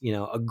is,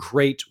 a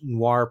great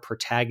noir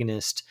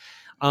protagonist.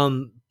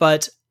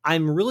 But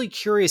I'm really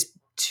curious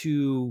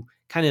to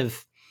kind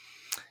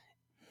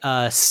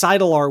of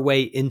sidle our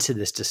way into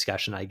this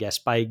discussion, I guess,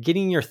 by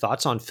getting your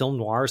thoughts on film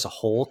noir as a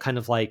whole, kind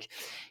of like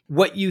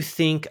what you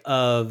think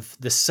of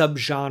the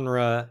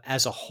subgenre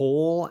as a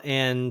whole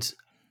and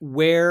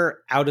where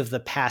Out of the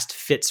Past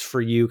fits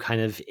for you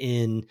kind of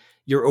in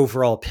your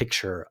overall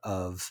picture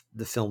of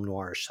the film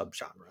noir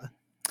subgenre.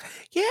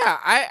 Yeah,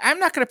 I'm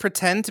not going to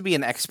pretend to be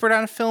an expert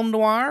on film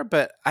noir,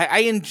 but I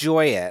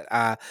enjoy it.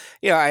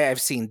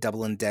 I've seen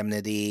Double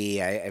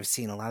Indemnity. I've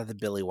seen a lot of the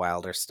Billy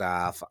Wilder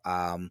stuff.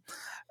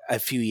 A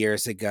few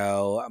years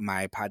ago,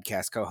 my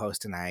podcast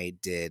co-host and I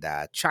did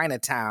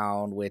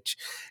Chinatown, which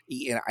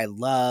I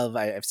love.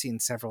 I've seen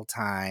several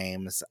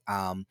times.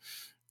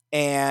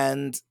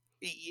 And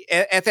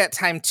at that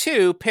time,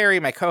 too, Perry,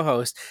 my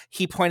co-host,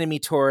 he pointed me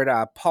toward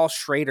Paul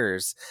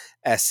Schrader's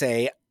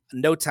essay,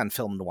 Notes on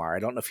Film Noir. I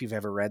don't know if you've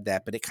ever read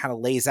that, but it kind of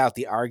lays out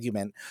the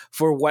argument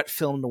for what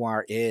film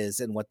noir is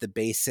and what the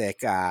basic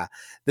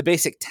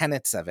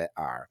tenets of it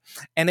are.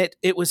 And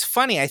it was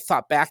funny. I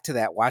thought back to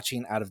that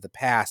watching Out of the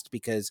Past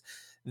because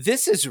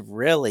this is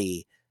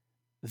really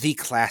the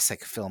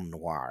classic film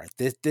noir.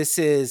 This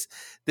is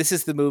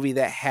the movie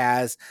that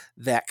has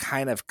that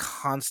kind of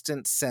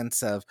constant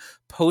sense of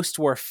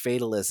post-war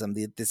fatalism.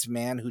 This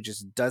man who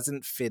just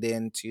doesn't fit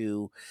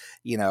into,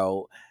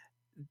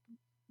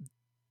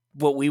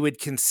 what we would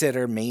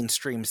consider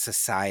mainstream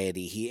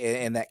society.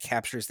 And that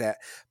captures that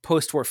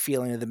post-war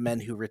feeling of the men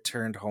who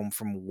returned home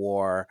from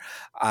war.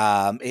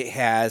 It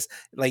has,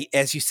 like,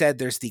 as you said,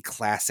 there's the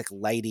classic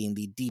lighting,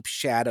 the deep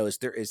shadows.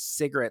 There is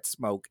cigarette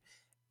smoke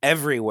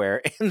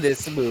everywhere in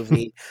this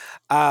movie.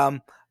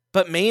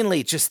 But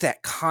mainly just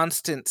that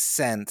constant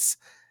sense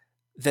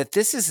that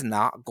this is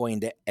not going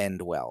to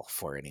end well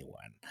for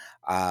anyone.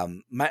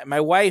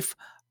 My wife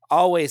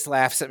always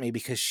laughs at me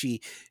because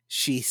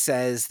she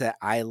says that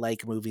I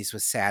like movies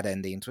with sad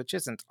endings, which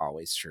isn't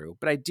always true,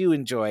 but I do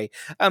enjoy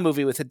a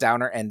movie with a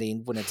downer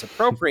ending when it's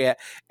appropriate.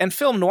 And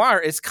film noir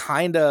is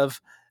kind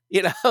of,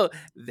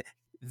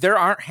 there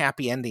aren't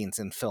happy endings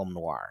in film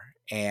noir.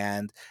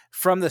 And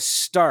from the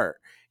start,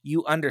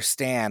 you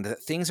understand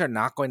that things are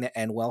not going to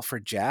end well for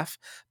Jeff.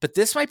 But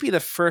this might be the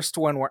first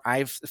film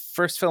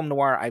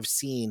noir I've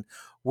seen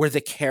where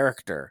the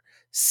character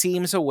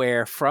seems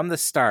aware from the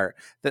start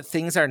that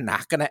things are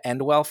not going to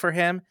end well for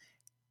him.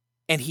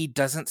 And he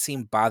doesn't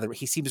seem bothered.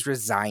 He seems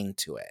resigned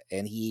to it.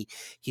 And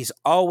he's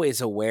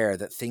always aware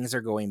that things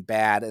are going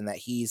bad and that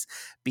he's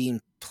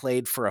being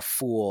played for a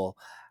fool.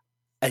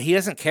 And he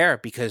doesn't care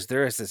because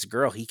there is this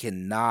girl he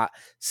cannot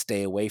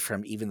stay away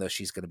from, even though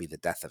she's going to be the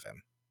death of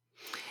him.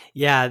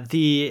 Yeah,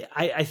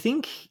 I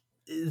think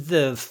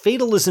the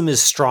fatalism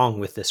is strong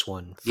with this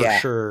one for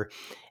sure.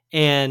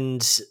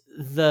 And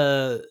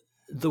the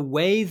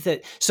way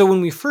that, so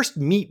when we first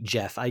meet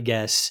Jeff, I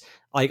guess,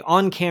 like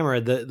on camera,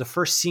 the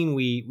first scene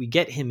we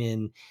get him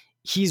in,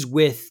 he's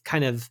with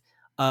kind of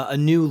a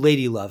new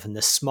lady love in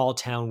this small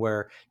town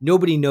where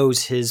nobody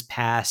knows his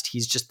past.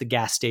 He's just the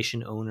gas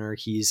station owner.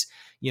 He's,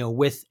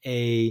 with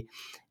a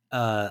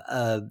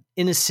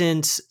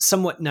innocent,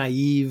 somewhat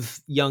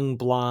naive young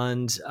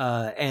blonde,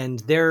 and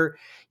they're,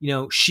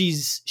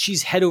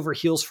 she's head over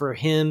heels for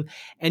him.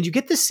 And you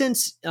get the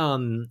sense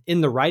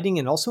in the writing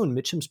and also in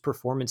Mitchum's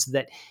performance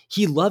that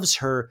he loves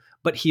her,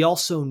 but he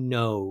also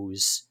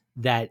knows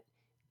that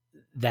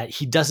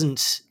he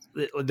doesn't.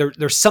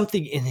 There's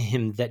something in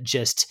him that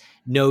just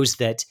knows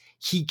that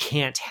he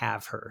can't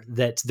have her.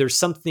 That there's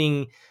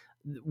something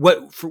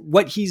for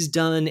what he's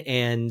done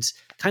and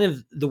kind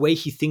of the way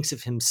he thinks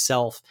of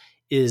himself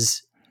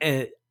is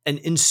an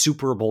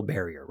insuperable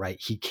barrier, right?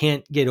 He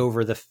can't get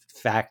over the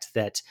fact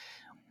that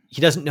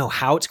he doesn't know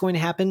how it's going to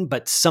happen,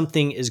 but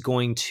something is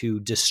going to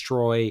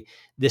destroy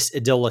this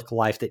idyllic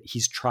life that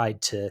he's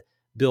tried to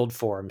build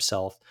for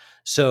himself.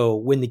 So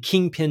when the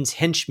Kingpin's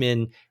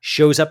henchman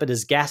shows up at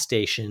his gas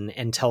station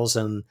and tells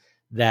him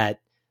that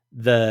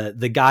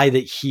the guy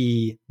that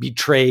he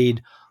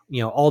betrayed,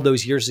 all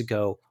those years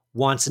ago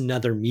wants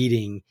another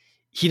meeting,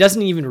 he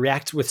doesn't even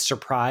react with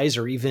surprise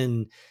or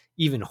even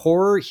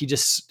horror. He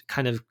just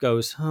kind of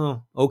goes,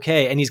 oh,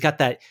 okay. And he's got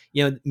that,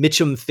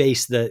 Mitchum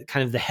face, the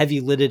kind of the heavy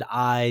lidded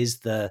eyes,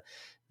 the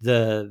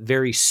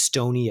very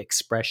stony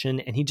expression.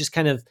 And he just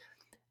kind of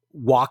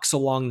walks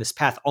along this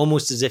path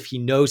almost as if he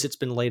knows it's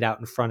been laid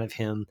out in front of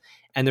him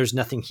and there's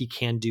nothing he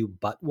can do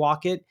but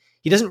walk it.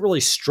 He doesn't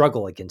really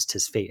struggle against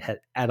his fate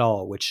at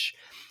all, which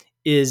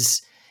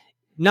is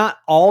not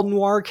all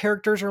noir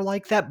characters are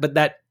like that, but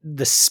that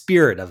the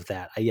spirit of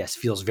that, I guess,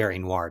 feels very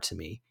noir to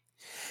me.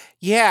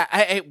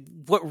 Yeah,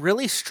 what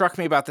really struck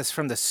me about this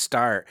from the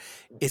start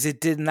is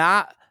it did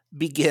not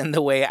begin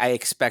the way I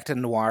expect a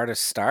noir to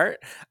start.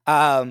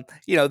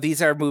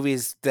 These are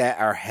movies that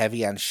are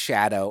heavy on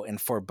shadow and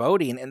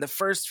foreboding, and the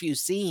first few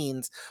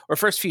scenes or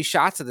first few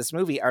shots of this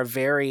movie are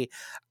very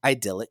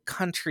idyllic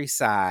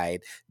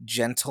countryside,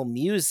 gentle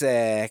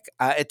music,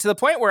 to the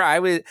point where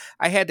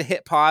I had to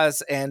hit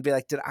pause and be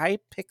like, did I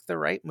pick the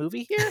right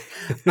movie here?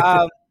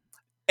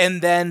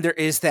 And then there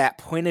is that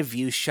point of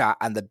view shot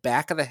on the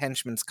back of the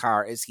henchman's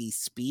car as he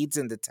speeds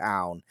into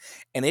town.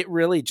 And it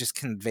really just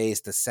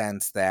conveys the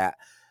sense that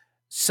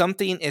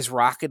something is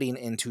rocketing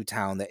into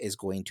town that is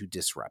going to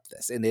disrupt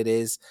this. And it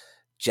is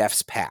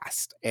Jeff's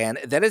past. And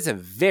that is a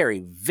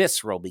very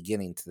visceral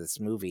beginning to this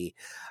movie.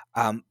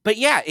 But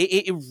yeah,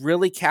 it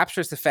really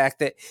captures the fact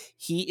that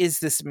he is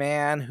this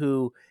man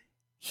who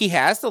he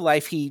has the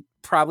life he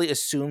probably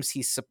assumes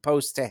he's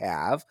supposed to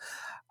have.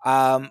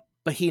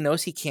 But he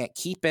knows he can't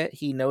keep it.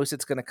 He knows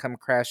it's going to come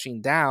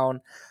crashing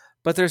down.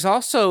 But there's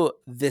also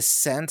this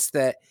sense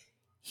that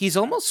he's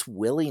almost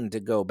willing to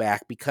go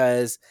back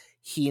because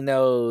he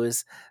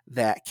knows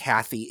that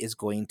Kathy is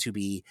going to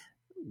be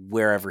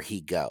wherever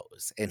he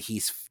goes. And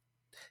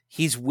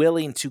he's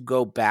willing to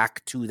go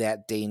back to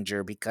that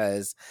danger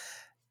because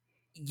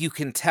you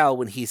can tell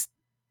when he's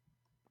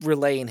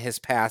relaying his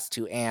past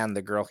to Anne,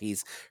 the girl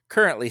he's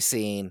currently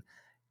seeing,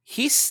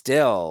 he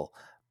still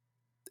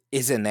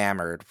is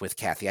enamored with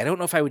Kathy. I don't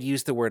know if I would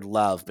use the word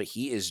love, but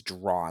he is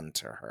drawn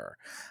to her.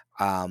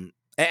 And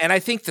I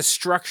think the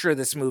structure of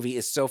this movie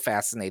is so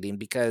fascinating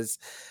because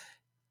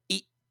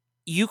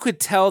you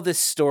could tell this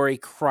story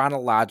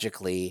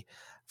chronologically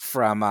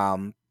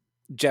from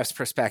Jeff's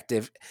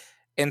perspective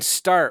and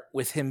start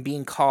with him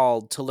being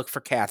called to look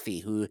for Kathy,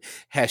 who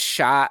has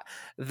shot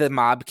the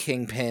mob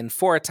kingpin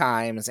 4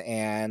 times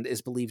and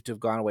is believed to have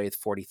gone away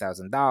with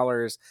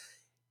 $40,000.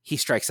 He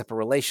strikes up a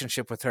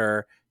relationship with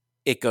her.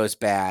 It goes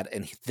bad,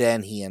 and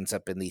then he ends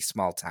up in the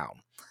small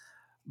town.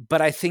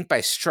 But I think by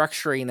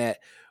structuring it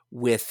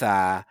with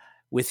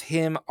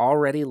him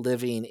already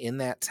living in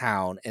that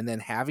town and then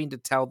having to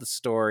tell the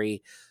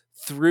story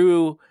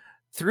through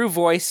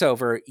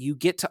voiceover, you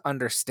get to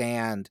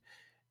understand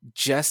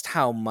just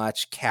how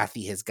much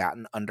Kathy has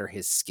gotten under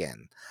his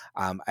skin.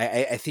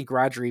 I think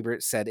Roger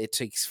Ebert said it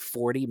takes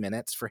 40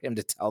 minutes for him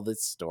to tell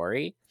this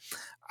story.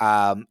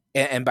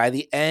 And by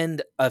the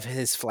end of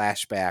his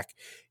flashback,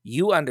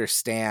 you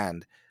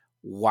understand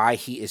why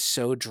he is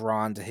so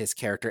drawn to his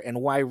character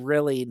and why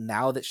really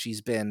now that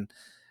she's been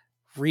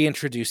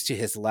reintroduced to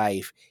his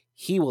life,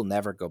 he will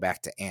never go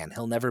back to Anne.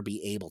 He'll never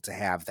be able to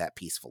have that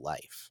peaceful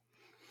life.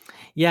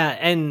 Yeah,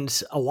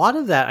 and a lot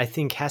of that I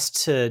think has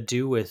to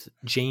do with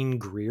Jane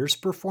Greer's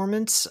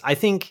performance. I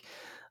think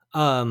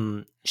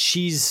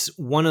she's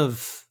one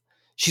of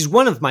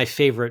my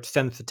favorite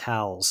femme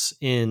fatales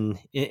in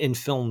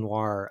film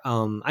noir.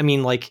 I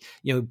mean, like,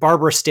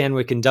 Barbara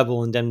Stanwyck in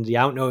Double Indemnity,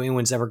 I don't know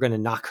anyone's ever going to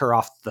knock her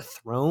off the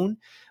throne,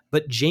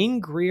 but Jane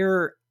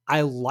Greer,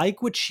 I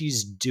like what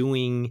she's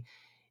doing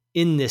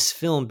in this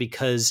film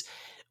because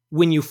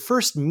when you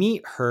first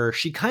meet her,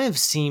 she kind of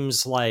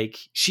seems like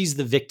she's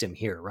the victim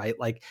here, right?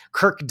 Like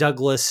Kirk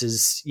Douglas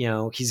is,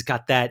 he's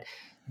got that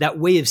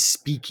way of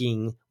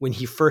speaking when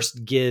he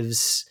first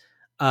gives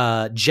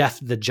Jeff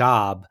the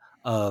job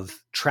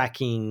of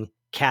tracking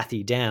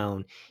Kathy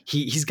down.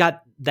 He's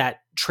got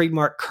that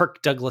trademark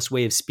Kirk Douglas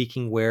way of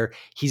speaking where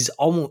it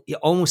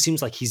almost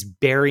seems like he's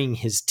baring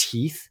his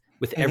teeth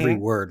with every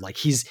word. Like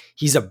he's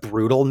a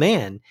brutal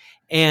man.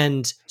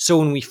 And so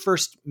when we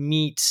first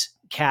meet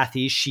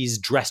Kathy, she's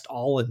dressed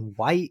all in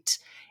white,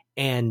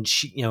 and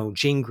she,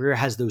 Jane Greer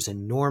has those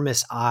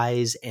enormous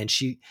eyes, and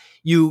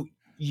you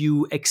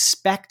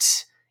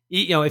expect,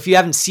 if you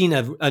haven't seen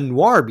a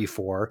noir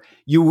before,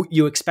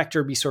 you expect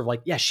her to be sort of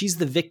like, yeah, she's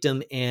the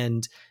victim,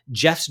 and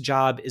Jeff's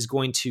job is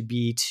going to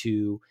be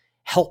to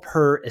help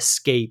her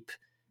escape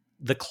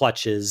the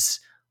clutches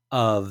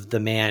of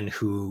the man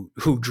who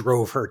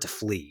drove her to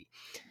flee.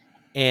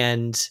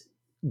 And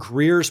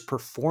Greer's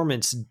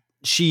performance,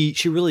 she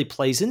really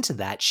plays into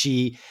that.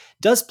 She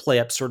does play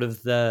up sort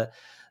of the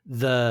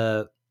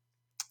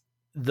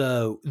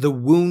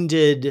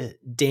wounded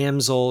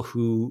damsel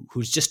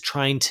who's just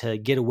trying to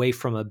get away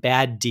from a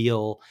bad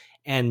deal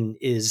and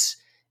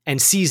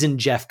sees in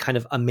Jeff kind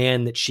of a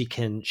man that she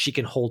can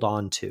hold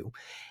on to.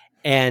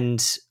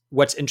 And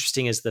what's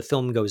interesting as the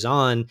film goes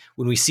on,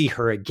 when we see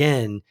her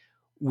again,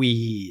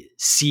 we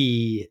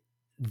see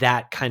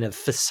that kind of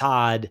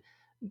facade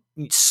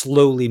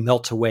slowly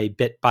melt away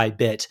bit by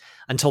bit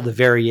until the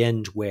very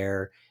end,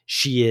 where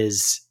she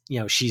is,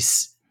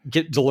 she's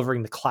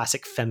delivering the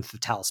classic femme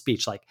fatale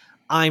speech, like,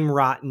 I'm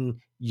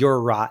rotten,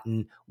 you're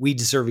rotten, we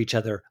deserve each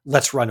other,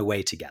 let's run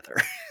away together.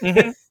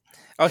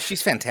 Oh,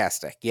 she's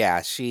fantastic.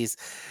 Yeah, she's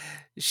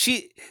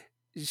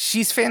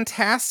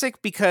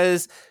fantastic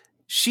because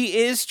she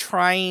is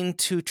trying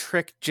to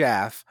trick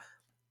Jeff,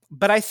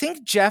 but I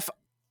think Jeff,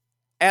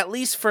 at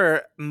least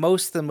for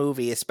most of the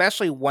movie,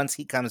 especially once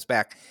he comes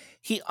back,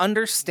 he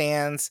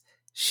understands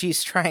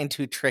she's trying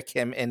to trick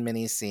him in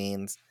many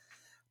scenes,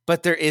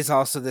 but there is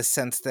also this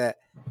sense that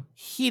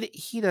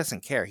he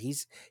doesn't care.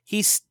 He's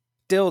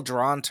still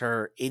drawn to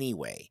her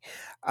anyway,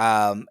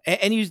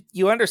 and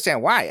you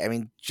understand why. I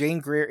mean, Jane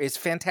Greer is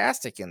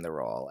fantastic in the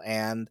role,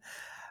 and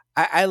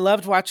I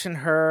loved watching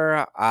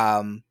her.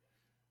 And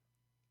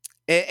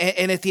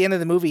at the end of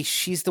the movie,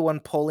 she's the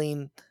one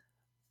pulling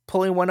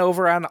one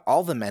over on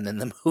all the men in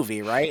the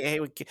movie, right? Hey,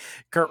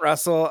 Kurt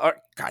Russell,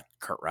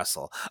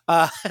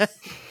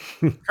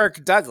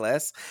 Kirk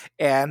Douglas,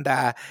 and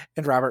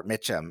Robert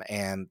Mitchum,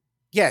 and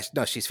yes,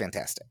 no, she's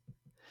fantastic.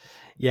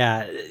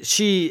 Yeah,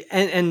 she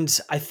and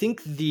I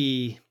think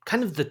the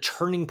kind of the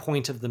turning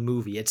point of the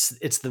movie, it's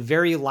the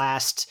very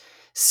last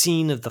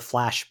scene of the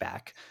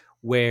flashback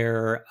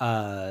where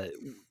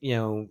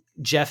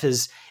Jeff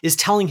is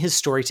telling his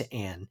story to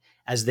Anne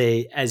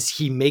as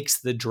he makes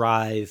the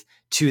drive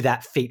to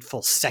that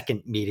fateful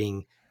second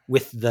meeting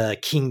with the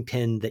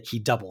kingpin that he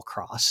double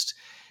crossed.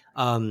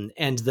 And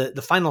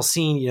the final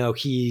scene,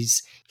 he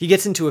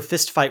gets into a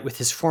fist fight with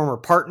his former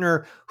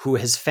partner who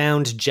has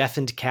found Jeff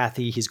and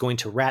Kathy. He's going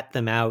to rat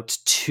them out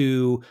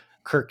to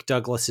Kirk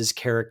Douglas's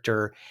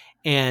character.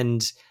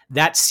 And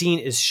that scene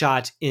is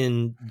shot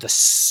in the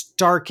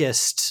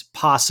starkest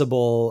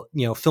possible,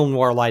 film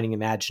noir lighting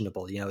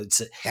imaginable.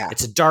 It's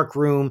a dark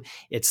room.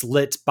 It's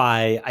lit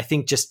by, I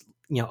think, just,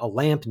 a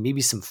lamp and maybe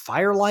some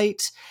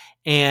firelight.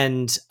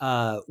 And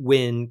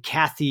when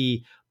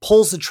Kathy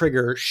pulls the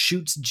trigger,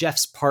 shoots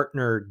Jeff's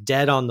partner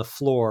dead on the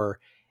floor,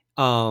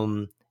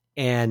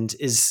 and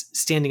is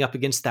standing up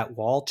against that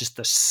wall, just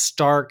the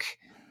stark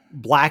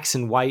blacks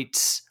and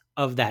whites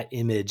of that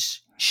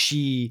image,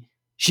 she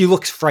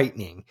looks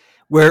frightening.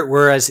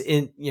 Whereas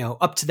in,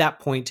 up to that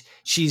point,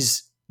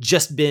 she's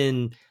just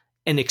been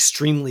an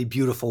extremely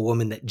beautiful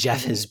woman that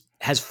Jeff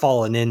has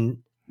fallen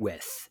in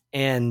with.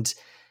 And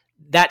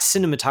that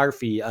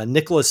cinematography,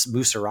 Nicholas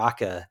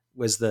Musaraka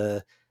was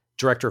the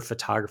director of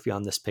photography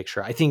on this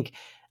picture. I think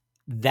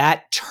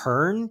that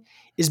turn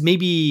is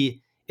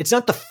maybe, it's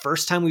not the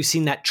first time we've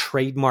seen that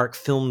trademark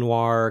film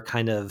noir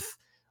kind of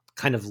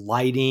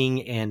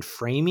lighting and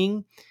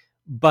framing,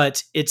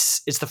 but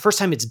it's the first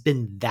time it's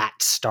been that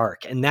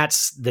stark. And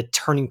that's the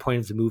turning point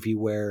of the movie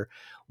where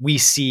we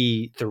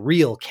see the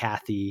real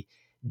Kathy.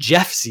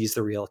 Jeff sees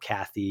the real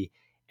Kathy,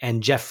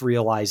 and Jeff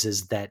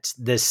realizes that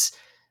this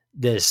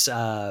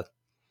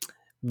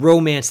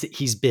romance that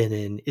he's been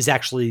in is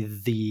actually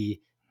the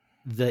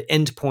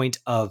end point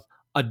of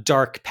a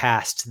dark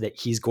past that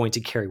he's going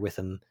to carry with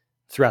him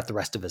throughout the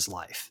rest of his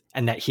life,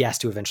 and that he has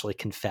to eventually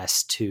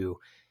confess to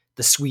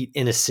the sweet,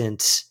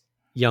 innocent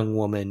young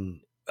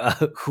woman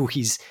who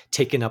he's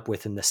taken up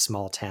with in this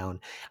small town.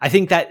 I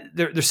think that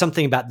there's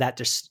something about that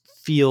just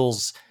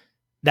feels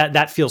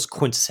that feels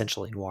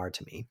quintessentially noir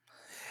to me.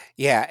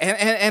 Yeah,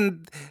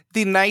 and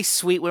the nice,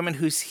 sweet woman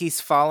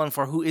he's fallen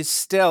for, who is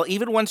still,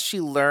 even once she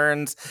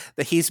learns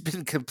that he's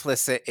been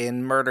complicit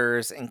in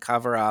murders and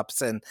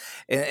cover-ups and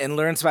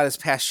learns about his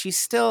past, she's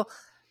still,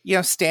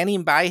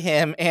 standing by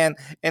him and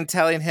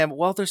telling him,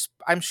 well,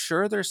 I'm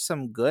sure there's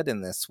some good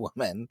in this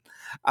woman,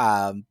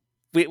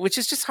 which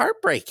is just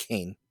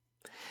heartbreaking.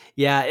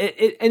 Yeah,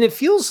 it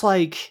feels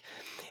like,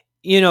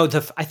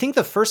 I think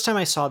the first time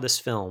I saw this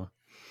film,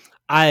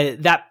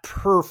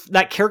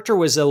 that character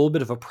was a little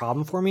bit of a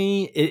problem for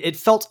me. It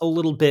felt a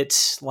little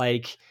bit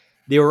like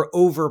they were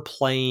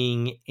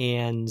overplaying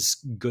Anne's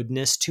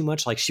goodness too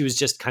much. Like she was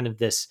just kind of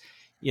this,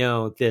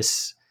 to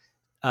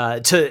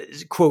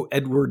quote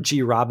Edward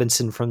G.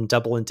 Robinson from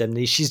Double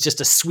Indemnity, she's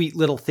just a sweet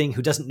little thing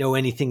who doesn't know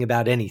anything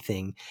about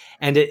anything.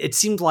 And it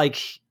seemed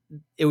like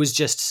it was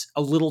just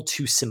a little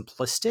too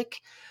simplistic.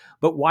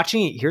 But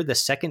watching it here the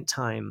second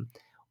time,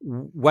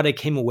 what I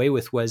came away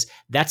with was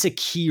that's a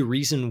key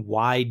reason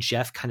why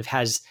Jeff kind of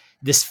has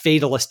this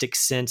fatalistic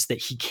sense that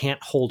he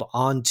can't hold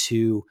on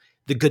to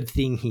the good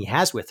thing he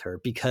has with her,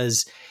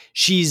 because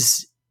she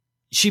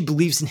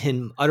believes in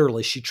him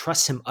utterly. She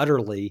trusts him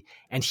utterly,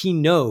 and he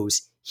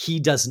knows he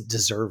doesn't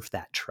deserve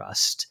that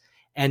trust.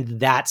 And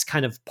that's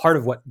kind of part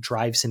of what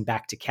drives him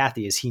back to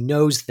Kathy, is he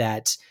knows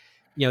that,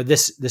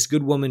 this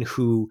good woman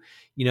who,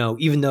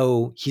 even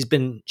though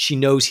she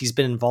knows he's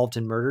been involved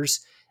in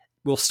murders,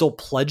 will still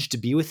pledge to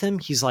be with him.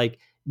 He's like,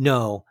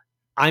 no,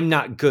 I'm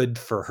not good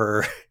for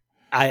her.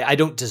 I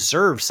don't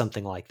deserve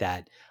something like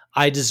that.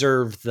 I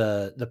deserve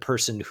the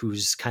person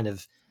who's kind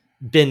of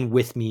been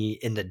with me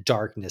in the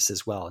darkness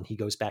as well. And he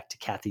goes back to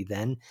Kathy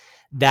then.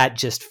 That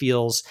just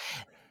feels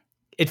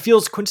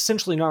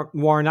quintessentially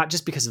noir, not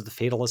just because of the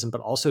fatalism,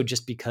 but also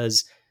just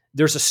because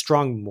there's a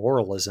strong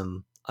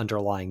moralism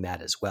underlying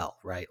that as well,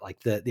 right? Like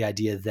the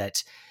idea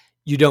that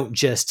you don't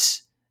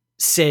just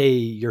say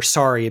you're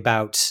sorry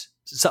about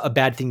a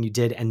bad thing you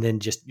did and then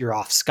just you're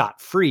off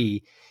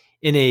scot-free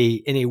in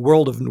a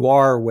world of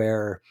noir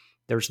where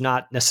there's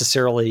not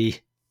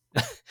necessarily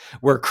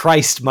where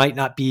Christ might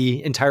not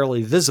be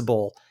entirely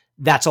visible.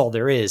 That's all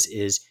there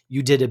is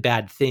you did a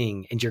bad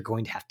thing and you're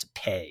going to have to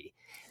pay.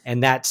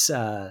 And that's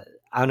I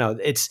don't know,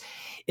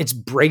 it's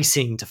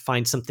bracing to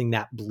find something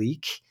that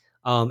bleak,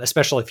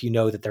 especially if you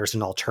know that there's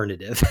an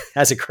alternative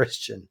as a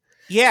Christian.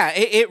 Yeah,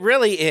 it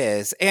really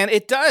is. And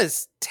it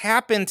does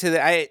tap into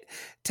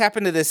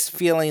this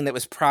feeling that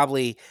was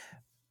probably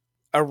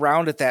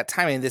around at that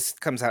time. And this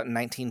comes out in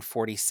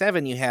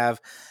 1947. You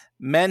have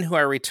men who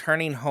are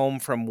returning home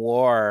from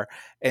war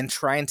and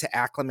trying to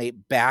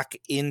acclimate back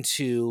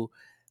into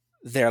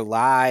their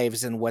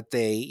lives and what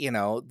they,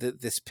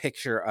 this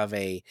picture of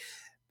a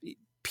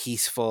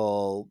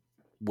peaceful,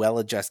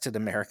 well-adjusted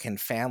American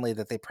family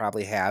that they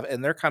probably have.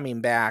 And they're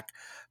coming back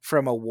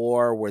from a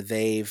war where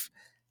they've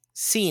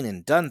seen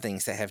and done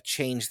things that have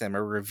changed them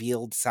or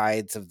revealed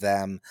sides of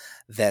them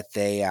that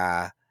they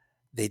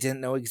didn't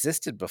know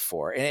existed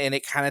before. And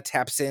it kind of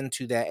taps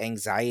into that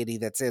anxiety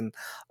that's in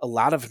a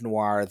lot of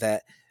noir,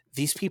 that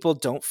these men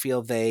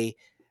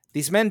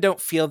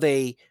don't feel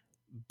they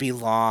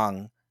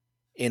belong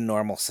in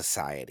normal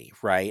society,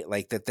 right?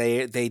 Like that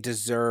they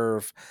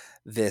deserve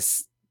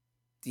this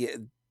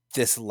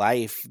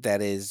life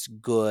that is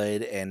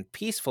good and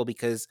peaceful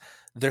because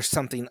there's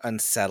something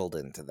unsettled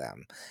into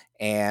them.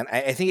 And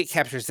I think it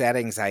captures that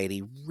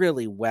anxiety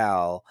really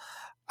well.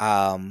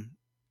 I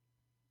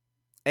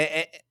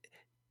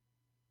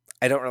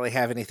don't really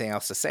have anything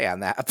else to say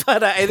on that,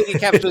 but I think it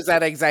captures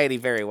that anxiety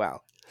very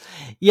well.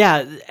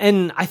 Yeah.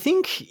 And I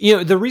think,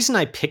 the reason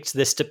I picked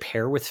this to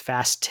pair with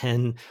Fast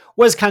 10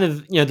 was kind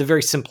of, the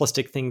very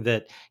simplistic thing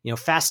that,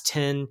 Fast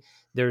 10,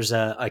 there's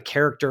a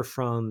character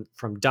from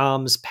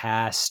Dom's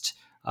past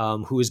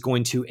who is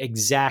going to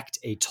exact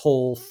a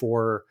toll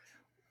for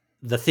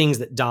the things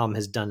that Dom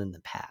has done in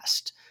the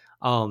past.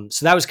 So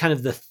that was kind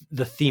of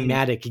the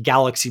thematic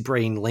galaxy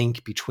brain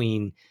link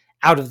between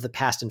Out of the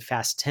Past and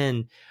Fast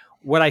 10.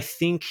 What I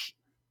think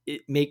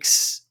it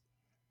makes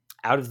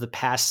Out of the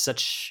Past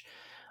such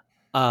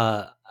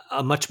a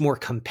much more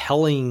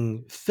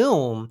compelling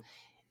film,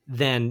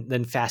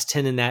 than Fast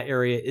 10 in that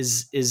area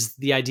is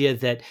the idea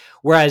that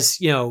whereas,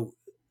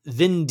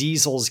 Vin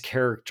Diesel's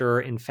character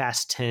in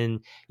Fast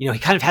 10, he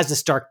kind of has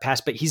this dark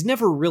past, but he's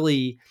never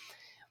really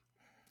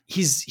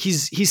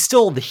he's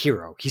still the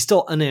hero. He's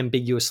still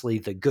unambiguously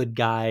the good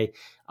guy.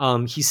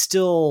 He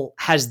still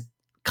has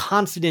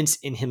confidence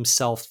in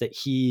himself that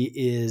he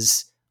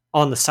is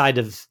on the side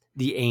of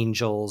the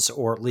angels,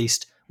 or at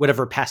least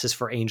whatever passes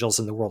for angels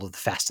in the world of the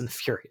Fast and the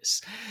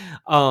Furious.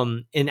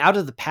 And out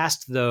of the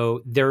past,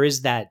 though, there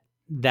is that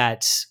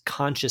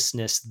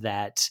consciousness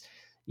that,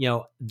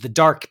 the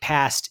dark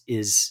past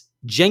is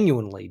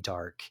genuinely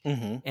dark,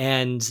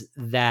 and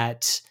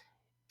that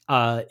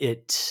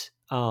it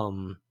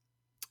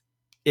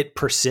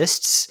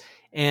persists,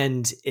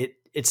 and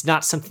it's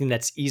not something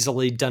that's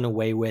easily done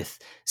away with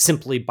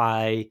simply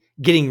by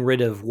getting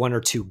rid of one or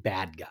two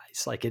bad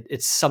guys. Like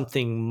it's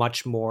something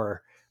much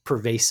more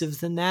pervasive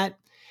than that.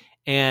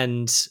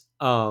 And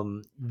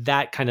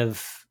that kind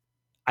of,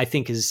 I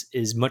think,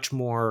 is much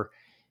more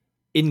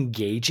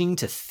engaging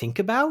to think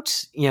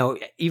about,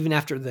 even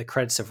after the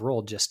credits have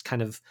rolled, just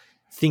kind of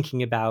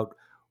thinking about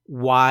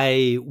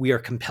why we are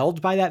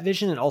compelled by that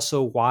vision, and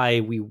also why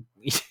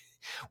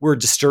we're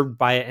disturbed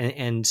by it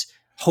and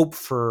hope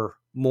for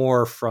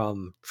more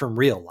from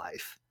real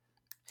life.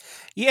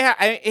 Yeah,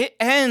 it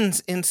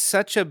ends in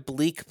such a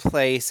bleak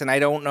place, and I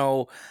don't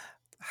know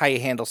how you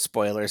handle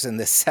spoilers in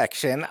this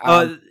section.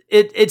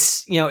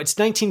 It's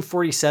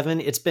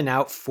 1947. It's been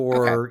out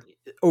for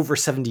over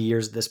 70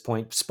 years at this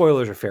point.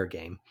 Spoilers are fair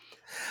game.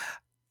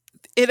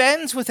 It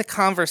ends with a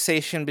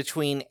conversation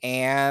between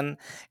Anne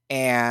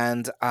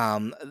and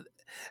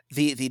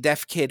the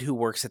deaf kid who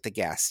works at the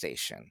gas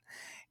station.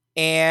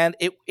 And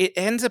it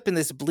ends up in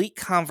this bleak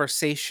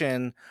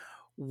conversation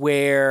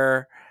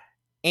where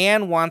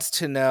Anne wants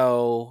to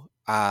know,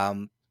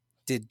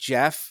 did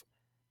Jeff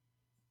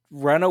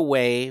run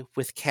away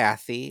with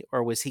Kathy,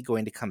 or was he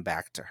going to come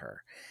back to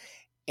her?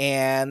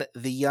 And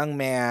the young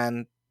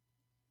man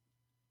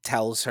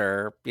tells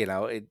her,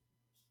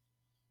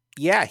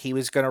 yeah, he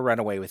was going to run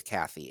away with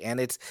Kathy. And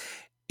it's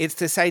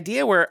this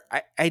idea where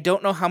I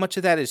don't know how much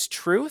of that is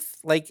truth,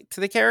 like, to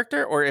the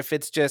character, or if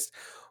it's just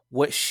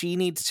what she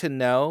needs to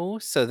know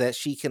so that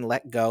she can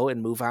let go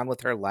and move on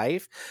with her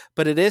life.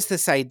 But it is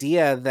this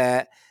idea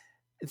that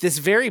this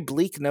very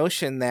bleak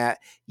notion that,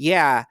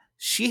 yeah,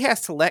 she has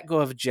to let go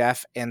of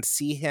Jeff and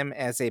see him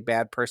as a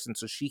bad person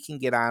so she can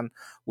get on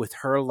with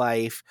her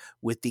life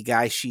with the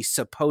guy she's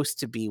supposed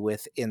to be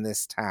with in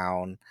this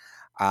town.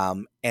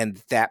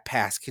 And that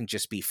past can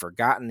just be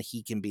forgotten.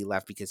 He can be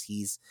left because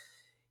he's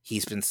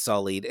been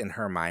sullied in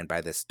her mind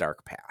by this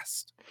dark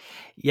past.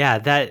 Yeah,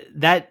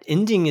 that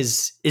ending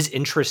is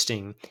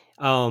interesting.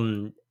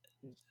 Not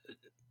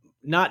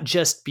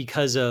just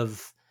because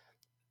of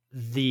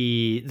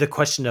the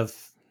question of,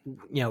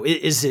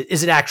 is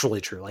it actually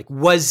true? Like,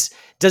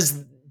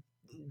 does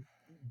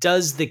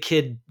the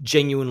kid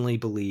genuinely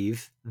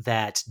believe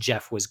that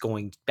Jeff was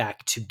going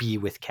back to be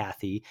with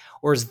Kathy,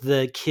 or is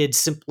the kid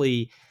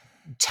simply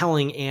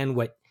telling Anne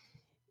what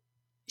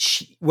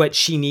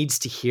she needs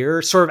to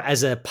hear, sort of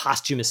as a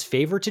posthumous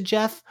favor to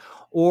Jeff?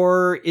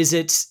 Or is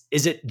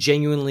it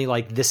genuinely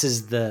like, this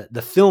is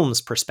the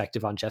film's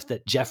perspective on Jeff,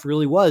 that Jeff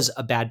really was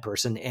a bad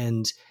person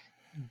and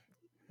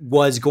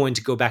was going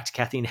to go back to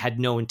Kathy and had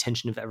no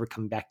intention of ever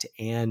coming back to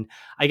Anne?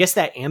 I guess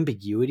that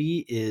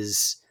ambiguity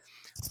is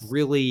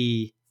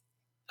really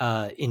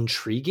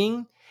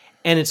intriguing.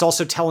 And it's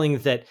also telling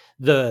that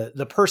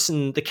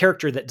the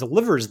character that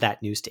delivers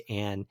that news to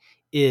Anne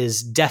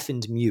is deaf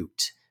and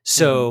mute.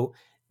 So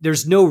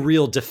there's no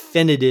real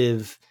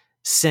definitive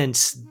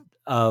sense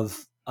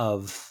of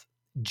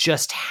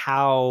just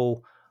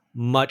how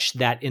much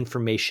that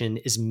information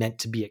is meant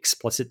to be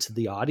explicit to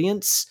the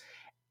audience.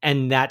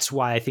 And that's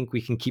why I think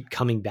we can keep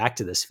coming back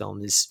to this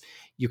film, is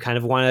you kind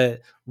of want to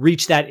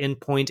reach that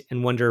endpoint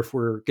and wonder if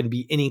we're going to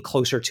be any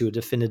closer to a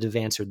definitive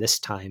answer this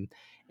time.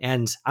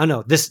 And I don't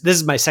know, this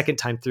is my second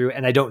time through,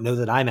 and I don't know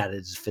that I'm at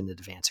a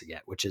definitive answer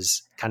yet, which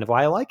is kind of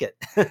why I like it.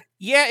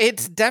 Yeah,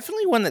 it's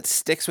definitely one that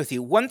sticks with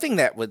you. One thing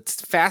that was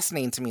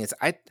fascinating to me is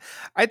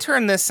I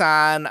turned this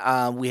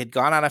on. We had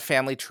gone on a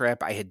family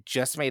trip. I had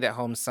just made it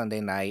home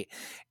Sunday night,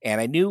 and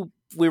I knew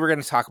we were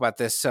going to talk about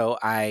this. So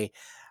I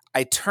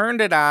turned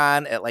it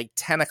on at like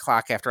 10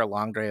 o'clock after a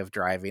long day of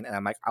driving, and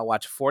I'm like, I'll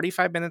watch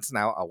 45 minutes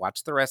now. I'll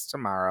watch the rest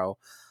tomorrow.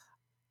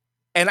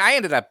 And I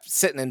ended up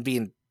sitting and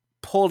being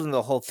pulled into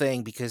the whole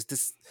thing because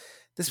this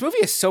movie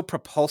is so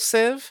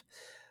propulsive.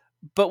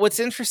 But what's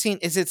interesting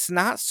is it's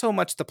not so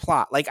much the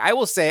plot. Like, I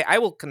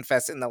will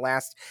confess, in the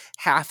last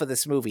half of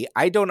this movie,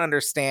 I don't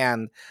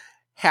understand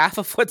half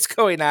of what's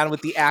going on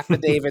with the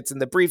affidavits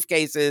and the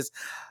briefcases,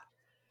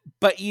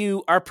 but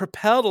you are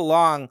propelled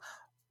along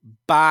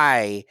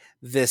by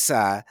this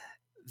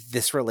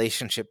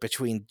relationship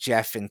between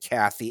Jeff and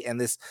Kathy,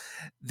 and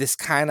this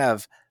kind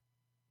of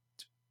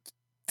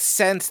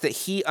sense that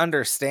he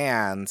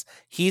understands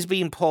he's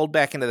being pulled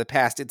back into the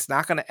past. It's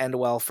not going to end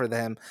well for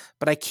them,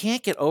 but I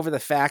can't get over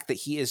the fact that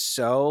he is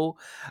so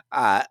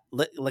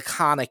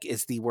laconic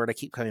is the word I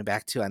keep coming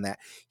back to on that.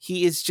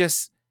 He is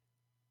just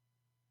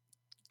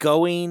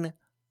going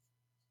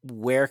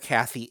where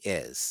Kathy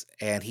is,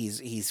 and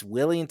he's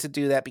willing to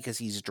do that because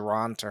he's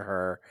drawn to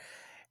her,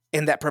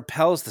 and that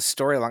propels the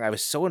story along. I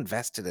was so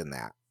invested in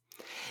that.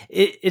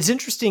 It's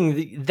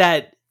interesting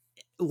that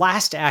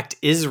last act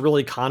is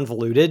really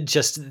convoluted.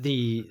 Just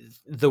the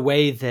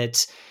way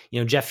that,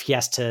 Jeff, he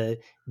has to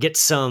get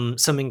some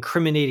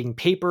incriminating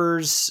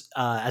papers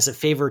as a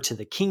favor to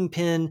the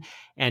kingpin,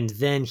 and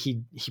then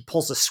he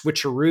pulls a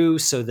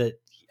switcheroo so that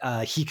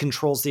he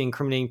controls the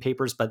incriminating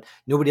papers, but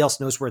nobody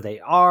else knows where they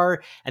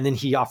are. And then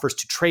he offers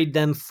to trade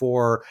them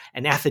for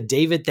an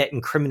affidavit that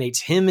incriminates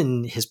him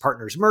in his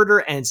partner's murder.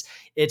 And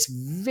it's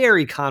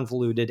very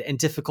convoluted and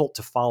difficult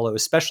to follow,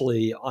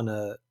 especially on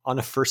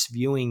a first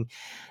viewing.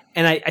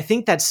 And I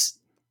think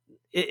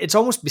it's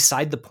almost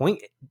beside the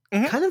point,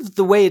 kind of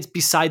the way it's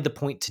beside the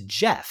point to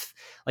Jeff.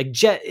 Like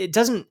Jeff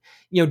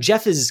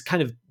is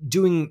kind of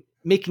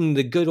making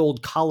the good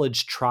old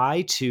college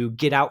try to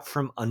get out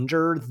from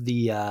under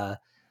the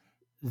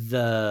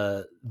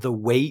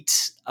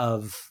weight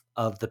of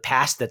the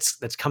past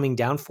that's coming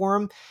down for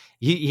him.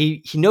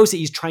 He knows that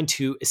he's trying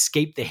to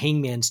escape the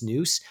hangman's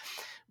noose,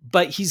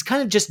 but he's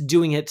kind of just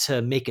doing it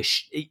to make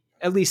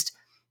at least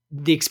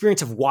the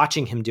experience of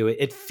watching him do it.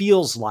 It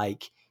feels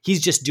like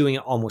he's just doing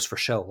it almost for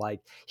show. Like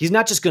he's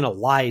not just going to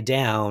lie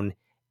down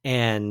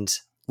and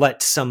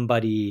let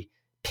somebody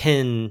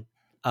pin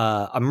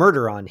a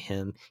murder on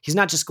him. He's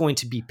not just going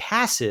to be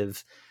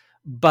passive,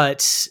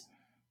 but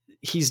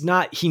he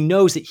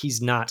knows that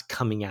he's not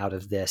coming out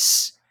of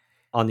this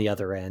on the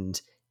other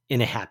end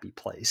in a happy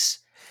place.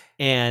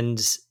 And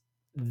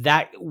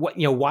that,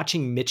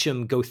 watching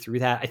Mitchum go through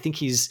that, I think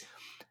he's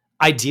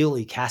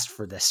ideally cast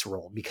for this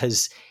role,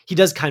 because he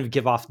does kind of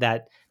give off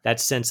that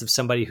sense of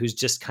somebody who's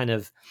just kind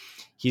of,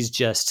 he's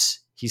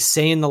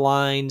saying the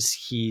lines,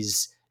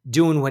 he's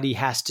doing what he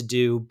has to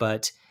do,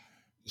 but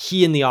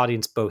he and the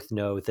audience both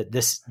know that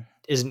this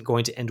isn't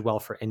going to end well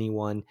for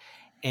anyone.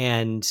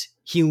 And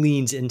he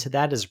leans into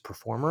that as a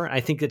performer. I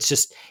think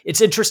it's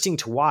interesting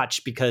to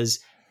watch, because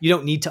you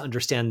don't need to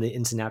understand the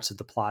ins and outs of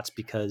the plots,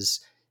 because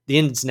the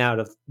ins and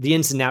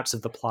outs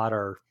of the plot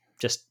are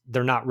just,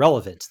 they're not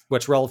relevant.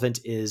 What's relevant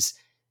is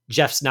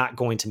Jeff's not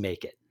going to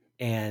make it,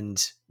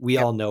 and we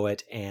all know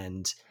it,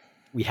 and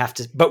we have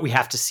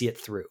to see it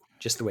through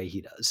just the way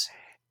he does.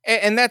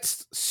 And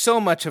that's so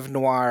much of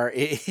noir.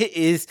 It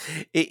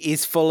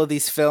is full of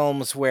these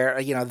films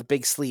where, the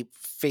Big Sleep,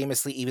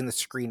 famously, even the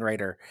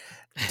screenwriter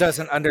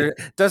doesn't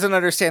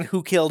understand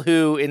who killed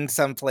who in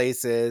some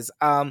places,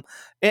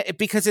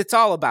 because it's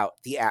all about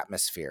the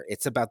atmosphere.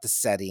 It's about the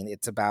setting.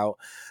 It's about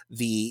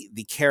the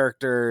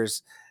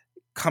characters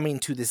coming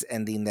to this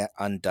ending that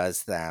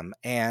undoes them.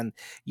 And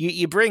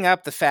you bring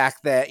up the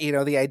fact that,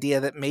 the idea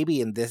that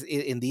maybe in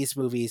these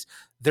movies,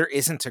 there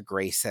isn't a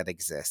grace that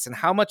exists. And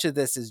how much of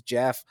this is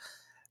Jeff,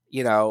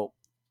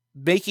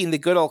 making the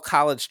good old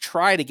college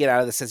try to get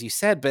out of this, as you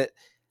said, but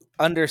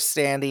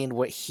understanding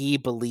what he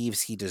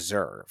believes he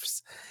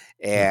deserves.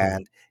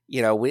 And,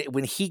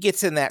 when he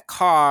gets in that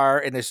car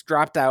and is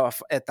dropped out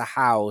at the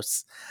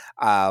house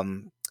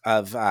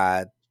of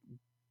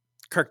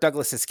Kirk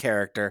Douglas's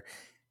character,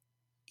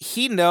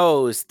 he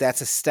knows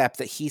that's a step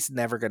that he's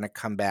never going to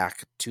come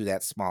back to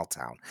that small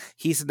town.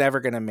 He's never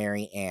going to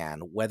marry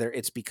Anne, whether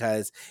it's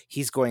because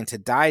he's going to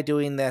die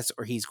doing this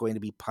or he's going to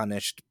be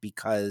punished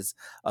because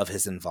of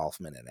his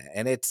involvement in it.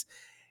 And it's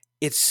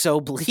so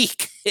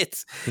bleak.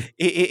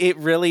 It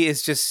really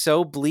is just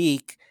so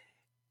bleak.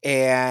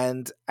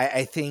 And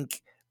I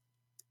think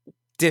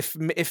if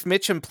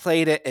Mitchum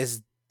played it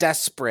as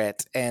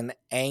desperate and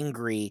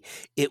angry,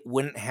 it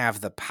wouldn't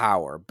have the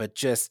power, but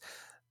just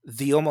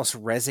the almost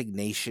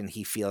resignation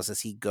he feels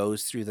as he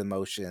goes through the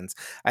motions.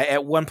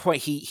 At one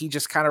point, he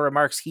just kind of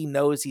remarks, he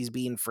knows he's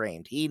being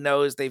framed. He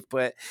knows they've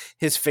put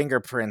his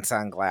fingerprints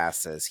on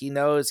glasses. He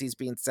knows he's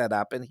being set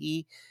up, and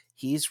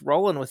he's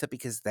rolling with it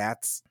because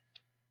that's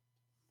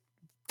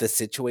the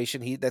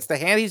situation. That's the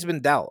hand he's been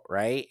dealt,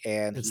 right?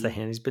 And it's the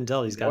hand he's been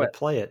dealt. He's got to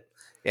play it.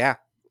 Yeah.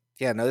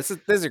 No, this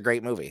is a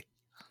great movie.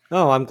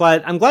 Oh, I'm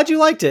glad you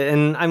liked it,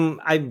 and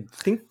I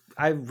think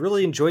I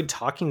really enjoyed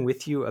talking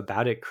with you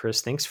about it,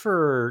 Chris. Thanks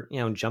for,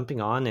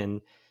 jumping on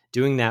and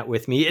doing that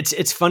with me.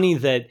 It's funny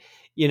that,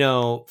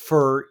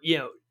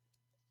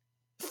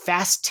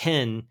 Fast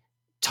 10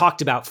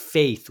 talked about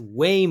faith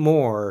way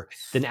more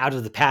than Out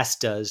of the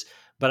Past does,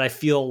 but I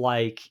feel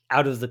like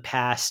Out of the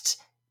Past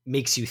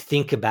makes you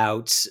think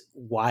about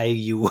why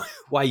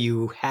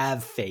you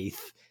have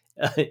faith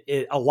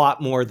a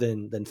lot more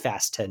than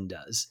Fast 10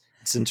 does.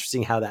 It's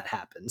interesting how that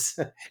happens.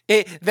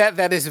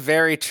 That is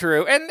very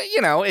true. And,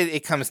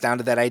 it comes down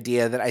to that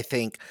idea that I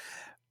think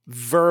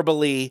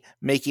verbally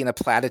making a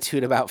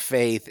platitude about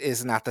faith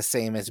is not the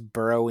same as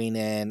burrowing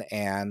in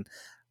and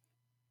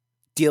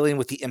dealing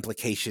with the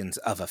implications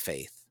of a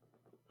faith.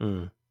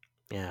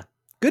 Yeah.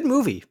 Good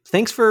movie.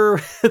 Thanks for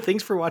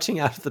watching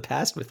Out of the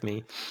Past with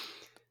me.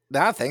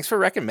 No, thanks for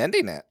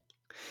recommending it.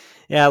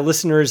 Yeah,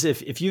 listeners,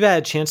 if you've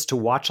had a chance to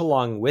watch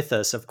along with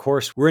us, of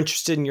course, we're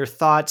interested in your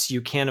thoughts.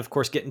 You can, of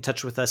course, get in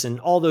touch with us in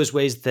all those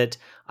ways that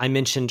I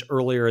mentioned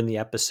earlier in the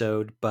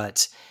episode.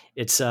 But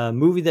it's a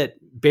movie that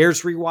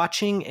bears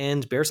rewatching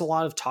and bears a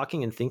lot of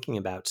talking and thinking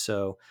about.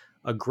 So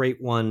a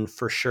great one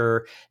for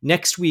sure.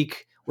 Next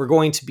week, we're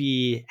going to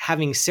be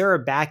having Sarah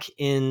back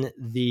in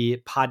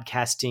the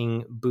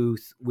podcasting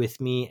booth with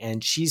me,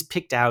 and she's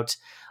picked out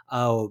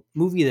a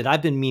movie that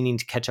I've been meaning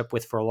to catch up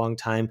with for a long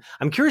time.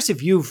 I'm curious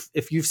if you've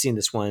seen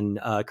this one,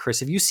 Chris.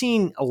 Have you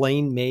seen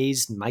Elaine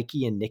May's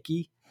Mikey and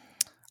Nikki?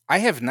 I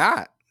have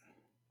not.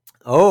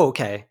 Oh,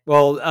 okay.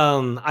 Well,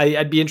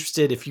 I'd be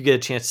interested if you get a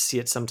chance to see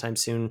it sometime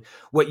soon,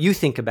 what you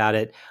think about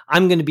it.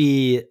 I'm going to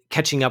be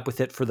catching up with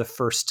it for the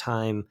first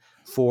time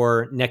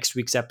for next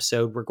week's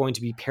episode. We're going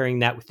to be pairing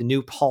that with the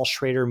new Paul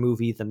Schrader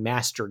movie, The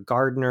Master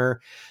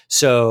Gardener.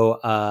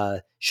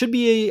 So should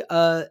be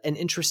an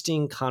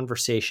interesting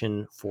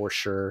conversation for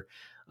sure.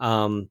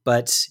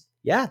 But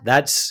yeah,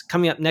 that's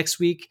coming up next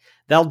week.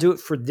 That'll do it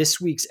for this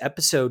week's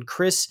episode.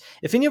 Chris,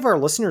 if any of our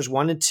listeners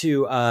wanted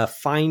to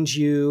find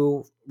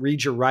you,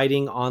 read your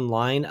writing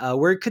online,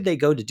 where could they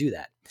go to do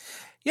that?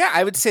 Yeah,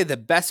 I would say the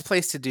best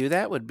place to do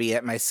that would be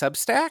at my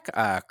Substack,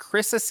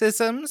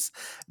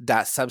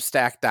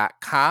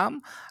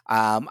 criticisms.substack.com.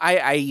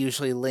 I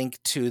usually link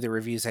to the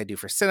reviews I do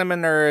for Cinema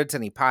Nerds,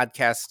 any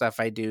podcast stuff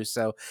I do.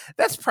 So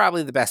that's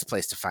probably the best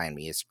place to find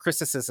me is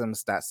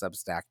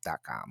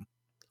criticisms.substack.com.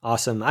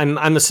 Awesome.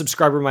 I'm a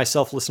subscriber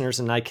myself, listeners,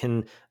 and I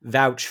can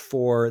vouch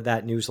for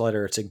that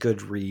newsletter. It's a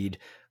good read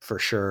for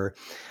sure.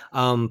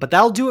 But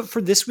that'll do it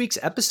for this week's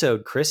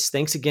episode. Chris,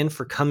 thanks again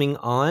for coming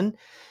on.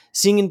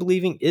 Seeing and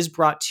Believing is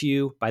brought to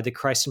you by the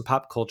Christ and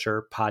Pop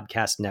Culture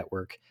Podcast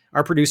Network.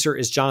 Our producer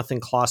is Jonathan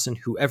Clausen,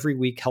 who every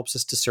week helps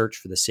us to search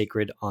for the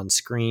sacred on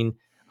screen.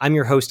 I'm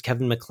your host,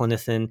 Kevin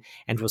McClenathan,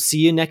 and we'll see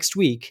you next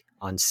week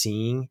on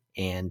Seeing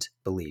and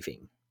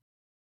Believing.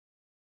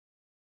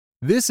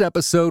 This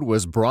episode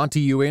was brought to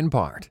you in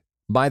part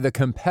by the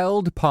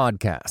Compelled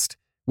Podcast,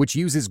 which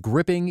uses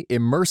gripping,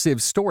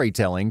 immersive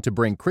storytelling to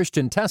bring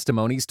Christian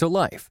testimonies to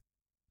life.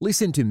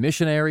 Listen to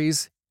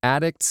missionaries,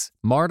 addicts,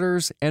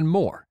 martyrs, and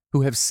more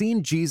who have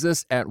seen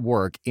Jesus at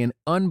work in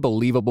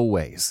unbelievable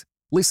ways.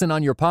 Listen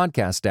on your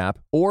podcast app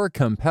or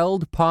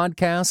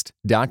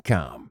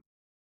compelledpodcast.com.